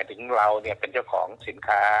หมายถึงเราเนี่ยเป็นเจ้าของสิน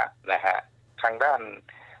ค้านะฮะทางด้าน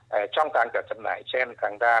ช่องทางจัดจำหน่ายเช่นท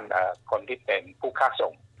างด้านคนที่เป็นผู้ค้า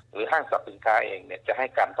ส่งหรือห้างสรรพสินค้าเองเนี่ยจะให้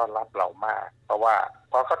การต้อนรับเรามากเพรา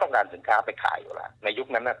ะเขาต้องการสินค้าไปขายอยู่แล้วในยุค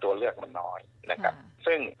นั้นตัวเลือกมันน้อยนะครับ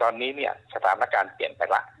ซึ่งตอนนี้เนี่ยสถานการณ์เปลี่ยนไป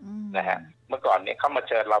ละนะฮะเมื่อก่อนเนี่ยเขามาเ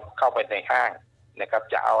ชิญเราเข้าไปในห้างนะครับ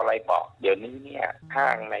จะเอาอะไรบอกเดี๋ยวนี้เนี่ยห้า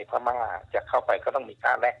งในพม่าจะเข้าไปก็ต้องมีค่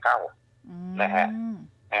าแรกเข้านะฮะ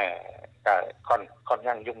ก็ค่อน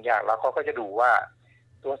ข้างยุ่งยากแล้วเขาก็จะดูว่า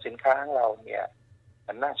ตัวสินค้าของเราเนี่ย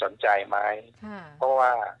มันน่าสนใจไหมเพราะว่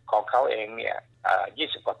าของเขาเองเนี่ย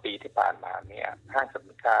20 กว่าปีที่ผ่านมาเนี่ยห้าง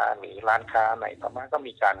สินค้าหรือร้านค้าในพม่าก็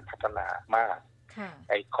มีการพัฒนามาก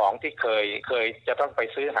ไอ้ของที่เคยจะต้องไป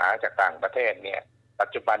ซื้อหาจากต่างประเทศเนี่ยปัจ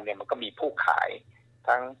จุบันเนี่ยมันก็มีผู้ขาย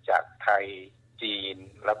ทั้งจากไทยจีน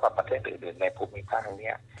แล้วก็ประเทศอื่นๆในภูมิภาค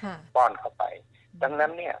นี้ป้อนเข้าไปดังนั้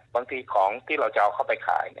นเนี่ยบางทีของที่เราจะเอาเข้าไปข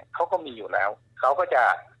ายเนี่ยเขาก็มีอยู่แล้วเขาก็จะ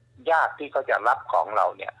ยากที่เขาจะรับของเรา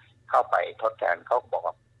เนี่ยเข้าไปทดแทนเขาบอก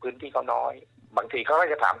ว่าพื้นที่เขาน้อย บางทีเขาก็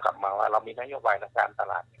จะถามกลับมาว่าเรามีนโยบายในการต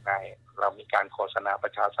ลาดยังไงเรามีการโฆษณาปร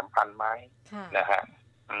ะชาสัมพันธ์ไหมนะฮะ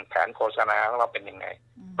แผนโฆษณาของเราเป็นยังไง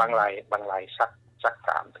บางรายสักถ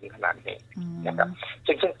ามถึงขนาดนี้นะครับ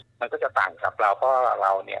ซึ่งมันก็จะต่างกับเราเพราะเร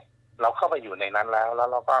าเนี่ยเราเข้าไปอยู่ในนั้นแล้ว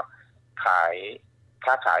เราก็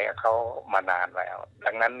ค้าขายกับเขามานานแล้ว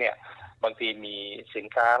ดังนั้นเนี่ยบางทีมีสิน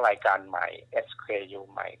ค้ารายการใหม่ SKU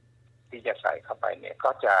ใหม่ที่จะใส่เข้าไปเนี่ย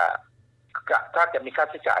ก็จะถ้าจะมีค่า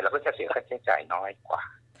ใช้จ่ายเราก็จะเสียค่าใช้จ่ายน้อยกว่า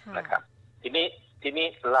นะครับทีนี้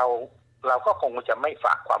เราก็คงจะไม่ฝ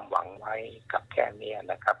ากความหวังไว้กับแค่นี้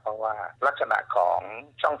นะครับเพราะว่าลักษณะของ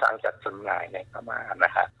ช่องทางจัดจำหน่ายในพม่าน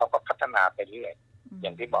ะฮะเขาก็พัฒนาไปเรื่อยอย่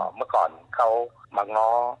างที่บอกเมื่อก่อนเขามาง้อ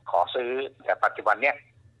ขอซื้อแต่ปัจจุบันเนี้ย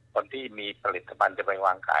คนที่มีผลิตภัณฑ์จะไปว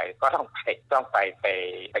างขายก็ต้องไ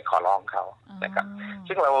ปขอร้องเขานะครับ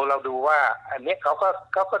ซึ่งเราดูว่าอันนี้เขา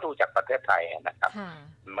ก็ดูจากประเทศไทยนะครับ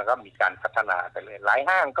มันก็มีการพัฒนาไปเลยหลาย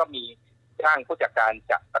ห้างก็มีจ้างผู้จัดการ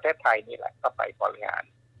จากประเทศไทยนี่แหละก็ไปบริหาร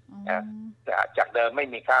จากเดิมไม่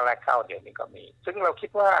มีค่าแรกเข้าเดี๋ยวนี้ก็มีซึ่งเราคิ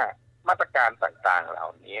ดว่ามาตรการต่างๆเหล่า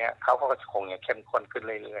นี้เขาก็คงจะเข้มข้นขึ้น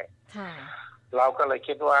เรื่อยๆเราก็เลย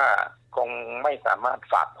คิดว่าคงไม่สามารถ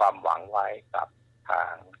ฝากความหวังไว้กับทา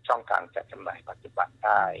งช่องทางจัดจำหน่ายปัจจุบันไ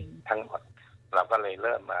ด้ทั้งหมดเราก็เลยเ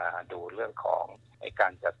ริ่มมาดูเรื่องของกา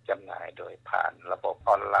รจัดจำหน่ายโดยผ่านระบบ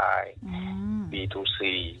ออนไลน์ B2C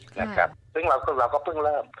นะครับซึ่งเราก็เพิ่งเ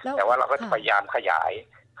ริ่มแต่ว่าเราก็จะพยายามขยา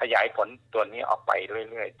ยผลตัวนี้ออกไป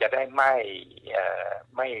เรื่อยๆจะได้ไ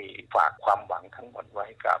ม่ฝากความหวังทั้งหมดไว้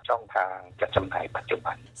กับช่องทางจัดจำหน่ายปัจจุ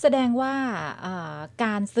บันแสดงว่าก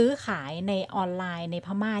ารซื้อขายในออนไลน์ในพ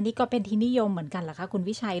ม่านี่ก็เป็นที่นิยมเหมือนกันเหรอคะคุณ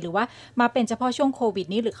วิชัยหรือว่ามาเป็นเฉพาะช่วงโควิด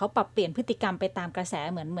นี้หรือเขาปรับเปลี่ยนพฤติกรรมไปตามกระแส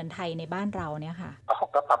เหมือนไทยในบ้านเราเนี่ยค่ะ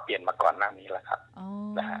ก็ปรับเปลี่ยนมาก่อนหน้านี้แล้วครับ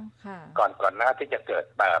นะฮะก่อนหน้าที่จะเกิด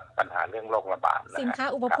ปัญหาเรื่องโรคระบาดสินค้า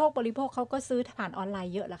อุปโภคบริโภคเขาก็ซื้อผ่านออนไล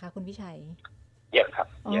น์เยอะเหรอคะคุณวิชัยเยอะครับ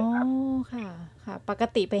เยอะครับค่ะปก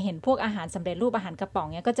ติไปเห็นพวกอาหารสำเร็จรูปอาหารกระป๋อง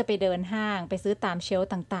เนี้ยก็จะไปเดินห้างไปซื้อตามเชลฟ์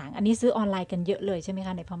ต่างๆอันนี้ซื้อออนไลน์กันเยอะเลยใช่ไหมค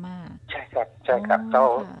ะในพม่าใช่ครับเขา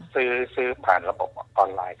ซื้อผ่านระบบออ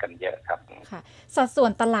นไลน์กันเยอะครับค่ะสัดส่ว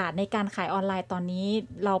นตลาดในการขายออนไลน์ตอนนี้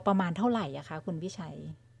เราประมาณเท่าไหร่อะคะคุณวิชัย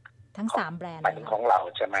ทั้ง3แบรนด์ของเรา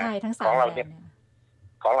ใช่ไหมใช่ทั้ง3แบรนด์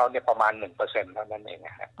ของเราเนี่ยประมาณ 1% เท่านั้นเองน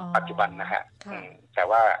ะฮะปัจจุบันนะฮะแต่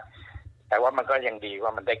ว่ามันก็ยังดี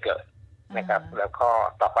ว่ามันได้เกิดนะครับแล้วก็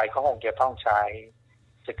ต่อไปเขาคงจะต้องใช้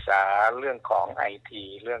ศึกษาเรื่องของ IT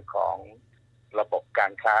เรื่องของระบบกา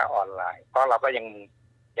รค้าออนไลน์เพราะเราก็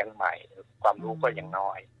ยังใหม่ความรู้ก็ยังน้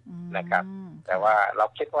อยนะครับแต่ว่าเรา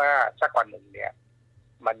คิดว่าสักวันหนึ่งเนี่ย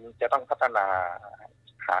มันจะต้องพัฒนา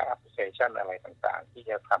หาแอปพลิเคชันอะไรต่างๆที่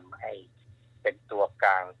จะทำให้เป็นตัวก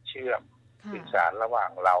ลางเชื่อมสื่อสารระหว่า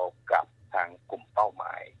งเรากับทางกลุ่มเป้าหม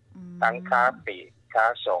ายทั้งค้าปลีกค้า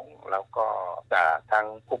ส่งแล้วก็ทั้ง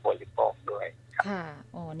ผู้บริโภคด้วยค่ะ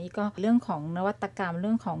นี่ก็เรื่องของนวัตกรรมเ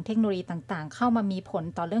รื่องของเทคโนโลยีต่างๆเข้ามามีผล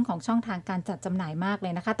ต่อเรื่องของช่องทางการจัดจำหน่ายมากเล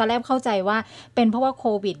ยนะคะตอนแรกเข้าใจว่าเป็นเพราะว่าโค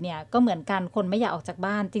วิดเนี่ยก็เหมือนกันคนไม่อยากออกจาก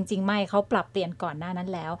บ้านจริงๆไม่เขาปรับเปลี่ยนก่อนหน้านั้น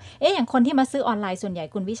แล้วอย่างคนที่มาซื้อออนไลน์ส่วนใหญ่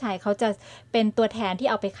คุณวิชัยเขาจะเป็นตัวแทนที่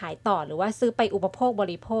เอาไปขายต่อหรือว่าซื้อไปอุปโภคบ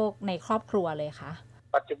ริโภคในครอบครัวเลยคะ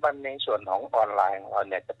ปัจจุบันในส่วนของออนไลน์ของเรา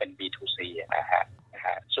เนี่ยจะเป็น B2C นะฮะ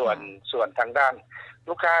ส่วนทางด้าน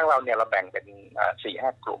ลูกค้าเราเนี่ยเราแบ่งเป็น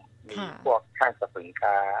 4-5 กลุ่มมีพวกห้างสรรพสิน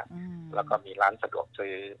ค้าแล้วก็มีร้านสะดวก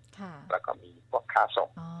ซื้อแล้วก็มีพวกค้าส่ง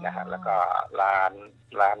นะฮะแล้วก็ร้าน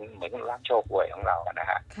เหมือนร้านโชว์หวยของเรานะ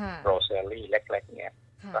ฮะโรเซอรี่เล็กๆเนี่ย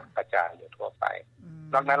ก็กระจายอยู่ทั่วไป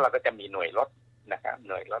นอกนั้นเราก็จะมีหน่วยรถนะครับ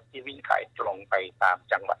หน่วยรถที่วิ่งขายตรงไปตาม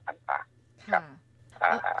จังหวัดต่างๆครับ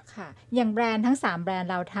ค่ะอย่างแบรนด์ทั้ง3แบรนด์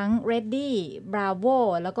เราทั้ง Reddy Bravo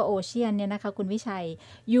แล้วก็ Ocean เนี่ยนะคะคุณวิชัย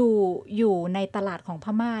อยู่ในตลาดของพ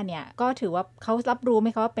ม่าเนี่ยก็ถือว่าเขารับรู้ไหม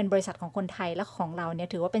คะว่าเป็นบริษัทของคนไทยและของเราเนี่ย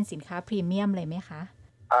ถือว่าเป็นสินค้าพรีเมียมเลยไหมคะ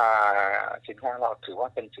สินค้าเราถือว่า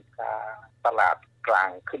เป็นสินค้าตลาดกลา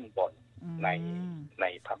งขึ้นบนใน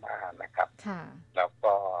พม่านะครับแล้ว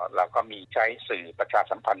ก็เราก็มีใช้สื่อประชา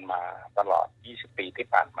สัมพันธ์มาตลอด20 ปีที่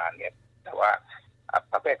ผ่านมาเนี่ยแต่ว่า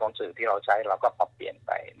ประเภทของสื่อที่เราใช้เราก็ปรับเปลี่ยนไ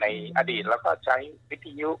ปในอดีตเราก็ใช้วิท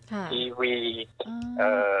ยุทีวี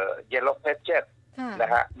Yellow Pages น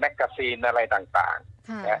ะฮะแมกกาซีนอะไรต่าง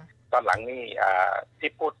ๆนะตอนหลังนี่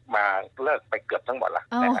ที่พูดมาเลิกไปเกือบทั้งหมดละ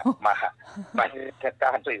นะฮะมาก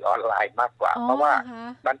ารสื่อออนไลน์มากกว่าเพราะว่า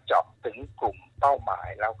มันเจาะถึงกลุ่มเป้าหมาย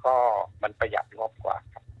แล้วก็มันประหยัดงบกว่า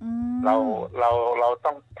เรา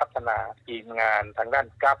ต้องพัฒนาทีมงานทางด้าน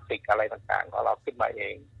กราฟิกอะไรต่างๆของเราขึ้นมาเอ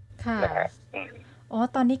งนะฮะ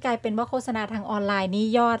ตอนนี้กลายเป็นว่าโฆษณาทางออนไลน์นี่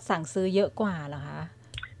ยอดสั่งซื้อเยอะกว่าเหรอคะ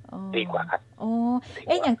ดีกว่าครับ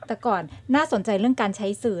อย่างแต่ก่อนน่าสนใจเรื่องการใช้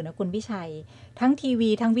สื่อนะคุณพิชัยทั้งทีวี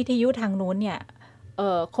ทั้งวิทยุทางนู้นเนี่ย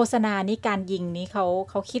โฆษณานี้การยิงนี้เ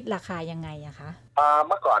ขาคิดราคายังไงอะคะเ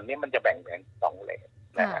มื่อก่อนนี้มันจะแบ่งเป็น2เลท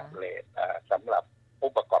นะฮะเลทสำหรับผู้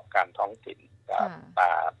ประกอบการท้องถิ่นกับ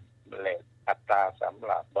เลทอัตราสำห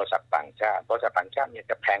รับบริษัทต่างชาติเนี่ย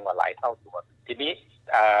จะแพงกว่าหลายเท่าตัวทีนี้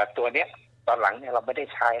ตัวเนี้ยตอนหลังเนี่ยเราไม่ได้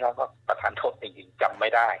ใช้แล้วก็ประทานโทษจริงๆจำไม่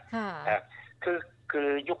ได้คือ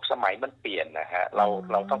ยุคสมัยมันเปลี่ยนนะฮะเร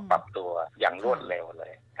าต้องปรับตัวอย่างรวดเร็วเล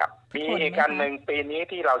ยครับมีอีกการหนึ่งปีนี้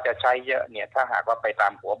ที่เราจะใช้เยอะเนี่ยถ้าหากว่าไปตา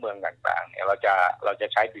มหัวเมืองต่างๆเนี่ยเราจะ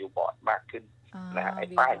ใช้บิลบอร์ดมากขึ้นนะฮะไอ้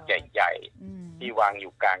ป้ายใหญ่ๆที่วางอ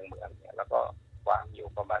ยู่กลางเมืองเนี่ยแล้วก็วางอยู่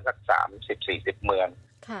ประมาณสัก30-40เมือง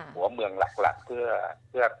หัวเมืองหลักๆเ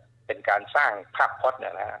พื่อเป็นการสร้างภาพพจน์เนี่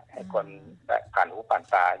ยนะให้คนผ่านหูผ่าน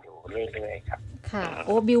ตาอยู่เรื่อยๆครับค่ะโ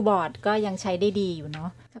อ้บิลบอร์ดก็ยังใช้ได้ดีอยู่เนาะ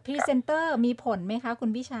พรีเซนเตอร์มีผลไหมคะคุณ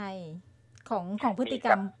วิชัยของพฤติกร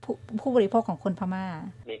รมผู้บริโภคของคนพม่า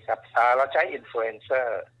มีครับเราใช้อินฟลูเอนเซอ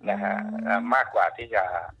ร์นะฮะมากกว่าที่จะ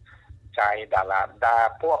ใช้ดารา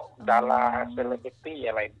พวกดาราเซเลบริตี้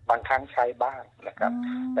อะไรบางครั้งใช้บ้างนะครับ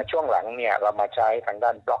แต่ช่วงหลังเนี่ยเรามาใช้ทางด้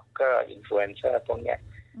านบล็อกเกอร์อินฟลูเอนเซอร์พวกเนี้ย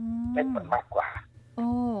ได้ผลมากกว่าโ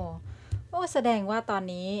อ้แสดงว่าตอน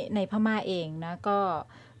นี้ในพม่าเองนะก็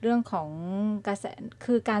เรื่องของกระแส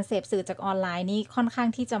คือการเสพสื่อจากออนไลน์นี้ค่อนข้าง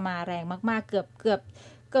ที่จะมาแรงมากๆเกือบ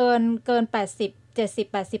เกิน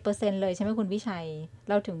80-70-80% เลยใช่ไหมคุณวิชัย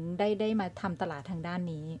เราถึงได้มาทำตลาดทางด้าน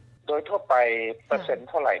นี้โดยทั่วไปเปอร์เซ็นต์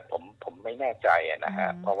เท่าไหร่ผมไม่แน่ใจนะฮะ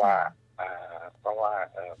เพราะว่า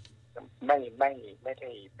ไม่ได้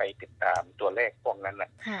ไปติดตามตัวเลขพวกนั้นน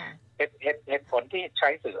ะเหตุผลที่ใช้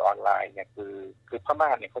สื่อออนไลน์เนี่ยคือพม่า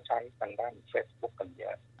เนี่ยเขาใช้ทางด้าน Facebook กันเย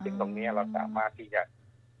อะซึ่งตรงนี้เราสามารถที่จะ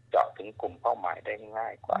เจาะถึงกลุ่มเป้าหมายได้ง่า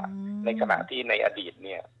ยกว่าในขณะที่ในอดีตเ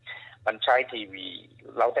นี่ยมันใช้ทีวี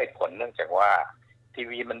เราได้ผลเนื่องจากว่าที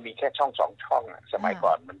วีมันมีแค่ช่อง2ช่องสมัย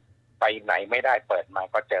ก่อนมันไปไหนไม่ได้เปิดมา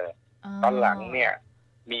ก็เจอตอนหลังเนี่ย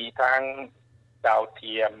มีทั้งดาวเ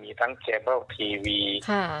ทียมมีทั้งเคเบิลที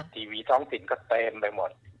วีท้องถิ่นก็เต็มไปหม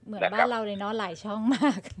ดเหมือนบ้านเราเลยเนาะหลายช่องม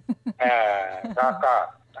ากก็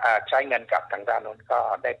ใช้เงินกับทางด้านนู้นก็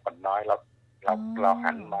ได้ผลน้อยเรา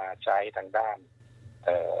หันมาใช้ทางด้าน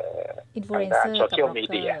โซเชียลมี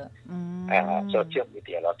เดียโซเชียลมีเ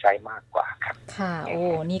ดียเราใช้มากกว่าครับค่ะโอ้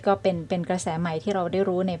นี่ก็เป็นกระแสใหม่ที่เราได้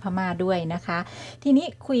รู้ในพม่าด้วยนะคะทีนี้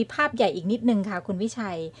คุยภาพใหญ่อีกนิดนึงค่ะคุณวิ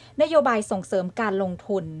ชัยนโยบายส่งเสริมการลง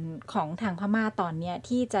ทุนของทางพม่าตอนนี้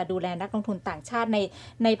ที่จะดูแลนักลงทุนต่างชาติ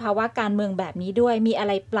ในภาวะการเมืองแบบนี้ด้วยมีอะไ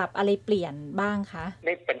รปรับอะไรเปลี่ยนบ้างคะ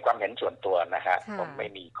นี่เป็นความเห็นส่วนตัวนะฮะผมไม่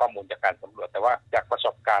มีข้อมูลจากการสำรวจแต่ว่าจากประส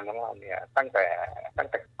บการณ์ของเราเนี่ยตั้งแต่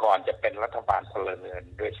ก่อนจะเป็นรัฐบาลพลเรือน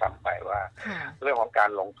ด้วยซ้ำไปว่าเรื่องของการ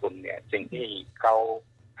ลงทุนเนี่ยสิ่งที่เขา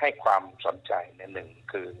ให้ความสนใจหนึ่ง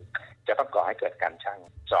คือจะต้องก่อให้เกิดการช่าง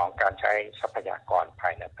2การใช้ทรัพยากรภา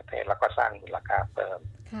ยในประเทศแล้วก็สร้างมูลค่าเพิ่ม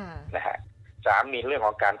นะฮะ3มีเรื่องข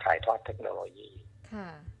องการถ่ายทอดเทคโนโลยี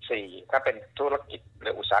4ถ้าเป็นธุรกิจหรื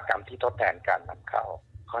ออุตสาหกรรมที่ทดแทนการนำเข้า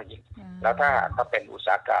ข้อยิ่งแล้วถ้าเป็นอุตส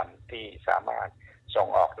าหกรรมที่สามารถส่ง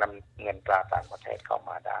ออกนำเงินตราต่างประเทศเข้า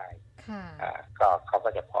มาได้ก็เขาก็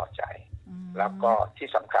จะพอใจแล้วก็ที่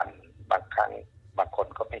สำคัญบางครั้งบางคน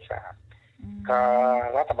ก็ไม่ทราบก็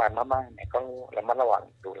รัฐบาลพม่าเนี่ยก็ระมัดระวัง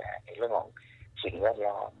ดูแลในเรื่องของสิ่งแวด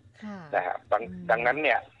ล้อมนะครับดังนั้นเ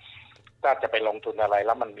นี่ยถ้าจะไปลงทุนอะไรแ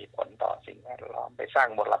ล้วมันมีผลต่อสิ่งแวดล้อมไปสร้าง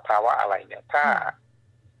มลภาวะอะไรเนี่ยถ้า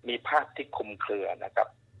มีภาพที่คลุมเครือนะครับ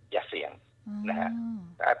อย่าเสี่ยงนะฮะ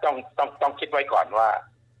ต้องคิดไว้ก่อนว่า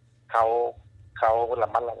เขาระ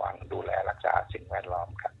มัดระวังดูแลรักษาสิ่งแวดล้อม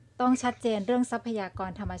ครับต้องชัดเจนเรื่องทรัพยาก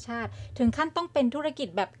รธรรมชาติถึงขั้นต้องเป็นธุรกิจ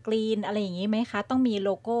แบบกรีนอะไรอย่างนี้ไหมคะต้องมีโล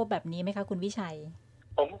โก้แบบนี้ไหมคะคุณวิชัย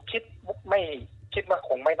ผมคิดว่าค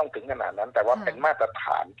งไม่ต้องถึงขนาดนั้นแต่ว่าเป็นมาตรฐ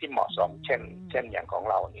านที่เหมาะสมเช่นอย่างของ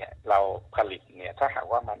เราเนี่ยเราผลิตเนี่ยถ้าหาก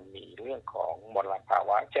ว่ามันมีเรื่องของมลภาว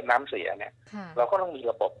ะเช่นน้ำเสียเนี่ยเราก็ต้องมี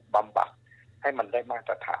ระบบบำบัดให้มันได้มาต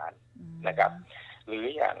รฐานนะครับหรือ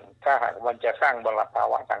อย่างถ้าหากมันจะสร้างมลภา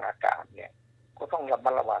วะทางอากาศเนี่ยก็ต้องระ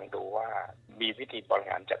มัดระวังดูว่ามีวิธีบริ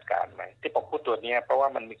หารจัดการไหมที่ผมพูดตัวนี้เพราะว่า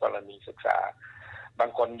มันมีกรณีศึกษาบา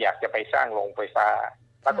งคนอยากจะไปสร้างโรงไฟฟ้า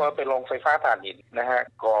ปรากฏว่าเป็นโรงไฟฟ้าถ่านหินนะฮะ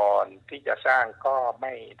ก่อนที่จะสร้างก็ไ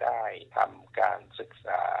ม่ได้ทำการศึกษ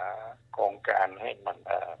าโครงการให้มัน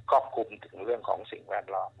ครอบคลุมถึงเรื่องของสิ่งแวด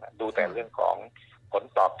ล้อมดูแต่เรื่องของผล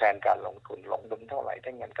ตอบแทนการลงทุนเท่าไหร่ไ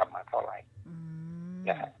ด้เงินกลับมาเท่าไหร่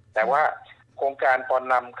นะฮะแต่ว่าโครงการพอ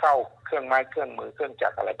นำเข้าเครื่องไม้เครื่องมือเครื่องจั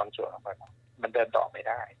กรอะไรบางส่วนออกไปมันเดินต่อไม่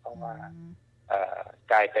ได้เพราะว่า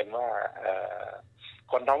กลายเป็นว่า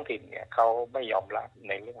คนท้องถิ่นเนี่ยเขาไม่ยอมรับ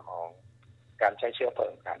ในเรื่องของการใช้เชื้อเพลิ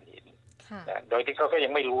งถ่านหินโดยที่เขาก็ยั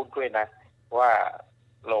งไม่รู้ด้วยนะว่า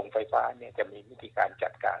โรงไฟฟ้าเนี่ยจะมีวิธีการจั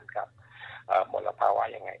ดการกับมลภาวะ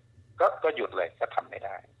ยังไงก็หยุดเลยก็ทำไม่ไ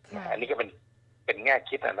ด้อันนี้ก็เป็น เป็นแง่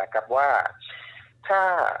คิดนะครับว่าถ้า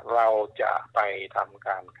เราจะไปทำก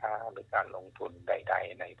ารค้าหรือการลงทุนใด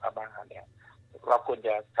ๆในพม่าเนี่ยเราควรจ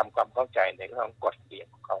ะทำความเข้าใจในเรื่องกฎระเบียบ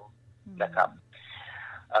ของเขานะครับ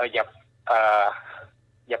อ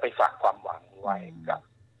ย่าไปฝากความหวังไว้กับ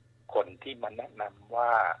คนที่มาแนะนำว่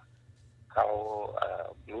าเขา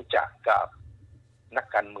รู้จักกับนัก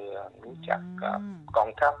การเมืองรู้จักกับกอง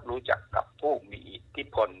ทัพรู้จักกับผู้มีอิทธิ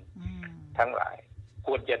พลทั้งหลายค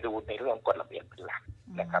วรจะดูในเรื่องกฎระเบียบเป็นหลัก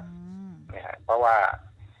นะครับนะฮะเพราะว่า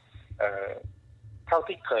เท่า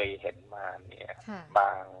ที่เคยเห็นมาเนี่ยบ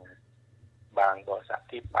างบริษัท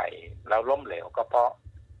ที่ไปแล้วล้มเหลวก็เพราะ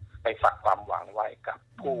ไปฝากความหวังไว้กับ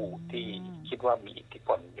ผู้ที่คิดว่ามีอิทธิพ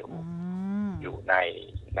ลอยู่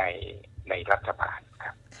ในรัฐบาลค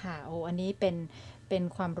รับค่ะโอ้อันนี้เป็น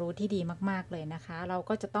ความรู้ที่ดีมากๆเลยนะคะเรา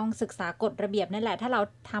ก็จะต้องศึกษากฎระเบียบนั่นแหละถ้าเรา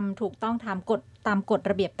ทำถูกต้องตามกฎ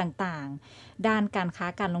ระเบียบต่างๆด้านการค้า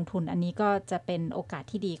การลงทุนอันนี้ก็จะเป็นโอกาส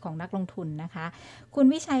ที่ดีของนักลงทุนนะคะคุณ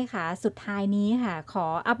วิชัยค่ะสุดท้ายนี้ค่ะขอ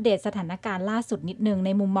อัปเดตสถานการณ์ล่าสุดนิดนึงใน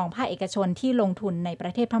มุมมองภาคเอกชนที่ลงทุนในปร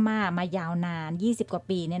ะเทศพม่ามายาวนาน20กว่า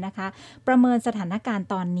ปีเนี่ยนะคะประเมินสถานการณ์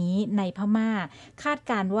ตอนนี้ในพม่าคาด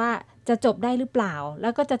การณ์ว่าจะจบได้หรือเปล่าแล้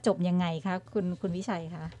วก็จะจบยังไงคะคุณวิชัย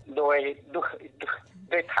คะด้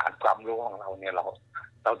วยฐานความรู้ของเราเนี่ยเรา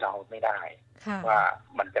เดาไม่ได้ว่า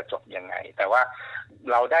มันจะจบยังไงแต่ว่า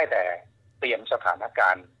เราได้แต่เตรียมสถานกา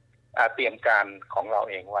รณ์เตรียมการของเรา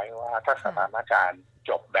เองไว้ว่าถ้าสถานการณ์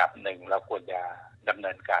จบแบบหนึ่งเราควรจะดำเ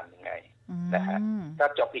นินการยังไงนะฮะถ้า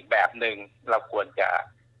จบอีกแบบหนึ่งเราควรจะ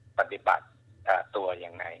ปฏิบัติตัว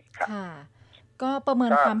ยังไงครับก็ประเมิ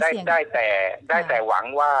นความเสี่ยงได้แต่หวัง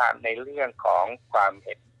ว่าในเรื่องของความเ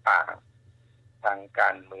ห็นต่างทางกา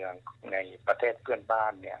รเมืองในประเทศเพื่อนบ้า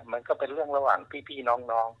นเนี่ยมันก็เป็นเรื่องระหว่างพี่ๆ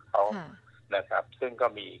น้องๆเขานะครับซึ่งก็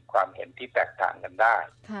มีความเห็นที่แตกต่างกันได้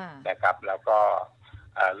นะครับแล้วก็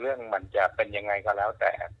เรื่องมันจะเป็นยังไงก็แล้วแ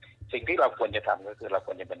ต่สิ่งที่เราควรจะทำก็คือเราค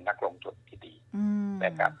วรจะเป็นนักลงทุนที่ดีน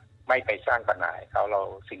ะครับไม่ไปสร้างปัญหาเขา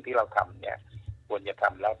สิ่งที่เราทำเนี่ยควรจะท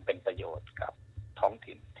ำแล้วเป็นประโยชน์กับท้อง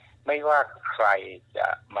ถิ่นไม่ว่าใครจะ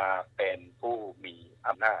มาเป็นผู้มี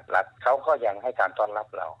อำนาจรัฐเขาก็ยังให้การต้อนรับ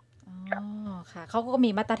เราค่ะเขาก็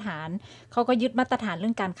มีมาตรฐานเขาก็ยึดมาตรฐานเรื่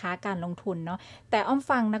องการค้าการลงทุนเนาะแต่อ้อม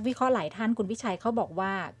ฟังนักวิเคราะห์หลายท่านคุณวิชัยเขาบอกว่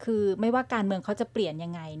าคือไม่ว่าการเมืองเขาจะเปลี่ยนยั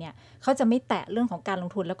งไงเนี่ยเขาจะไม่แตะเรื่องของการลง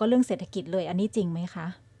ทุนแล้วก็เรื่องเศรษฐกิจเลยอันนี้จริงไหมคะ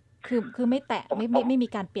คือไม่แตะไม่มี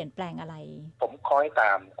การเปลี่ยนแปลงอะไรผมคอยต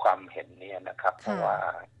ามความเห็นเนี่ยนะครับเพราะ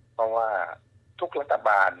ว่าทุกรัฐ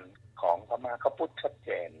บาลของพม่าเขาพูดชัดเจ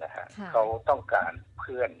นนะฮะเขาต้องการเ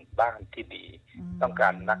พื่อนบ้านที่ดีต้องกา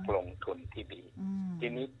รนักลงทุนที่ดีที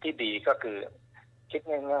นี้ที่ดีก็คือคิด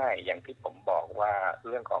ง่ายๆอย่างที่ผมบอกว่าเ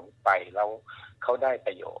รื่องของไปแล้วเขาได้ป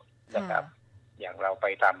ระโยชน์นะครับอย่างเราไป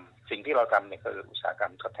ทำสิ่งที่เราทำเนี่ยคืออุตสาหกรร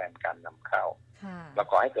มทดแทนการนำเข้าเรา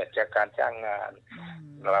ขอให้เกิดจากการจ้างงาน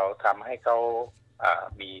เราทำให้เขา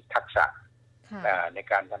มีทักษะใน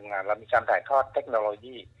การทำงานเรามีการถ่ายทอดเทคโนโล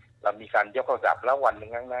ยีเรามีการยกระดับแล้ววันหนึ่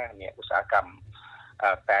งข้างหน้าเนี่ยอุตสาหกรรม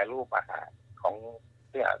แปรรูปอาหารข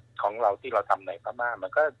องเราที่เราทำในพม่ามั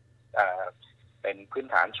นก็เป็นพื้น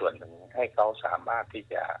ฐานส่วนหนึ่งให้เขาสามารถที่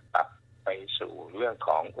จะปรับไปสู่เรื่องข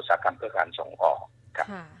องอุตสาหกรรมเพื่อการส่งออกครับ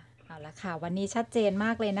เอาละค่ะวันนี้ชัดเจนม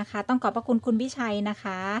ากเลยนะคะต้องขอบพระคุณคุณวิชัยนะค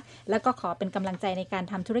ะแล้วก็ขอเป็นกำลังใจในการ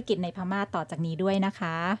ทำธุรกิจในพม่าต่อจากนี้ด้วยนะค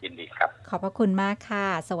ะยินดีครับขอบพระคุณมากค่ะ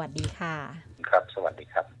สวัสดีค่ะครับสวัสดี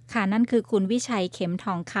ครับค่ะนั่นคือคุณวิชัยเข็มท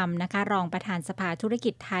องคำนะคะรองประธานสภาธุร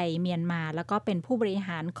กิจไทยเมียนมาแล้วก็เป็นผู้บริห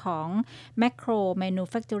ารของ Macro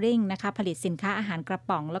Manufacturing นะคะผลิตสินค้าอาหารกระ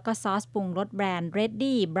ป๋องแล้วก็ซอสปรุงรสแบรนด์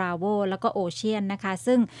Reddy Bravo แล้วก็ Ocean นะคะ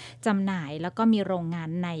ซึ่งจำหน่ายแล้วก็มีโรงงาน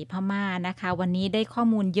ในพม่านะคะวันนี้ได้ข้อ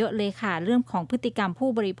มูลเยอะเลยค่ะเรื่องของพฤติกรรมผู้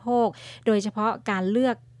บริโภคโดยเฉพาะการเลื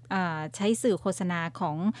อกใช้สื่อโฆษณาข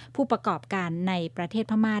องผู้ประกอบการในประเทศ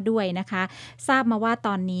พม่าด้วยนะคะทราบมาว่าต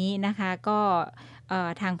อนนี้นะคะก็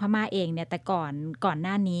ทางพม่าเองเนี่ยแต่ก่อนห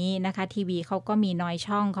น้านี้นะคะทีวีเขาก็มีน้อย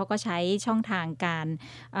ช่องเขาก็ใช้ช่องทางการ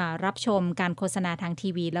รับชมการโฆษณาทางที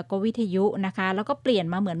วีแล้วก็วิทยุนะคะแล้วก็เปลี่ยน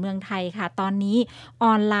มาเหมือนเมืองไทยค่ะตอนนี้อ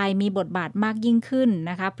อนไลน์มีบทบาทมากยิ่งขึ้น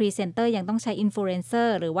นะคะพรีเซนเตอร์ยังต้องใช้อินฟลูเอนเซอ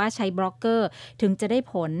ร์หรือว่าใช้บล็อกเกอร์ถึงจะได้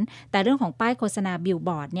ผลแต่เรื่องของป้ายโฆษณาบิลบ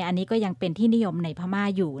อร์ดเนี่ยอันนี้ก็ยังเป็นที่นิยมในพม่า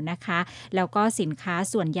อยู่นะคะแล้วก็สินค้า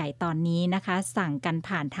ส่วนใหญ่ตอนนี้นะคะสั่งกัน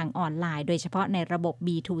ผ่านทางออนไลน์โดยเฉพาะในระบบ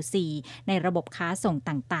B2C ในระบบค้า ส่ง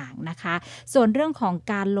ต่างๆนะคะส่วนเรื่องของ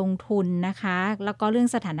การลงทุนนะคะแล้วก็เรื่อง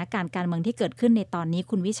สถานการณ์การเมืองที่เกิดขึ้นในตอนนี้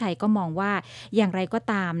คุณวิชัยก็มองว่าอย่างไรก็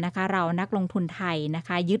ตามนะคะเรานักลงทุนไทยนะค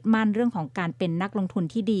ะยึดมั่นเรื่องของการเป็นนักลงทุน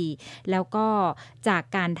ที่ดีแล้วก็จาก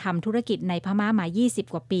การทำธุรกิจในพม่ามา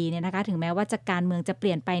20กว่าปีเนี่ยนะคะถึงแม้ว่าการเมืองจะเป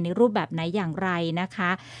ลี่ยนไปในรูปแบบไหนอย่างไรนะคะ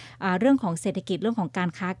เรื่องของเศรษฐกิจเรื่องของการ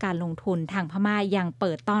ค้าการลงทุนทางพม่ายังเ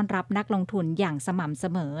ปิดต้อนรับนักลงทุนอย่างสม่ำเส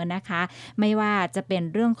มอนะคะไม่ว่าจะเป็น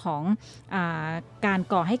เรื่องของการ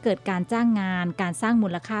ก่อให้เกิดการจ้างงานการสร้างมู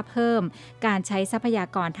ลค่าเพิ่มการใช้ทรัพยา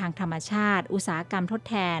กรทางธรรมชาติอุตสาหกรรมทด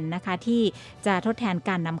แทนนะคะที่จะทดแทน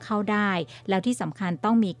การนำเข้าได้แล้วที่สำคัญต้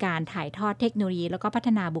องมีการถ่ายทอดเทคโนโลยีแล้วก็พัฒ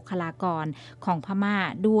นาบุคลากรของพม่า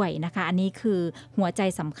ด้วยนะคะอันนี้คือหัวใจ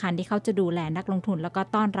สำคัญที่เขาจะดูแลนักลงทุนแล้วก็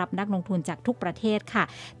ต้อนรับนักลงทุนจากทุกประเทศค่ะ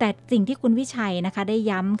แต่สิ่งที่คุณวิชัยนะคะได้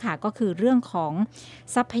ย้ำค่ะก็คือเรื่องของ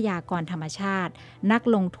ทรัพยากรธรรมชาตินัก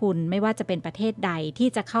ลงทุนไม่ว่าจะเป็นประเทศใดที่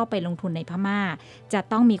จะเข้าไปลงทุนในพม่าจะ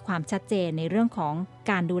ต้องมีความชัดเจนในเรื่องของ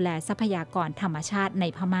การดูแลทรัพยากรธรรมชาติใน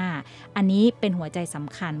พม่าอันนี้เป็นหัวใจส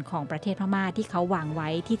ำคัญของประเทศพม่าที่เขาวางไว้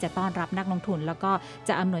ที่จะต้อนรับนักลงทุนแล้วก็จ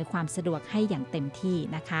ะอำนวยความสะดวกให้อย่างเต็มที่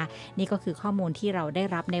นะคะนี่ก็คือข้อมูลที่เราได้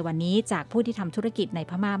รับในวันนี้จากผู้ที่ทำธุรกิจใน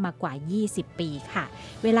พม่ามากว่า20ปีค่ะ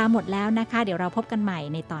เวลาหมดแล้วนะคะเดี๋ยวเราพบกันใหม่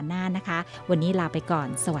ในตอนหน้านะคะวันนี้ลาไปก่อน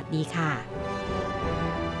สวัสดีค่ะ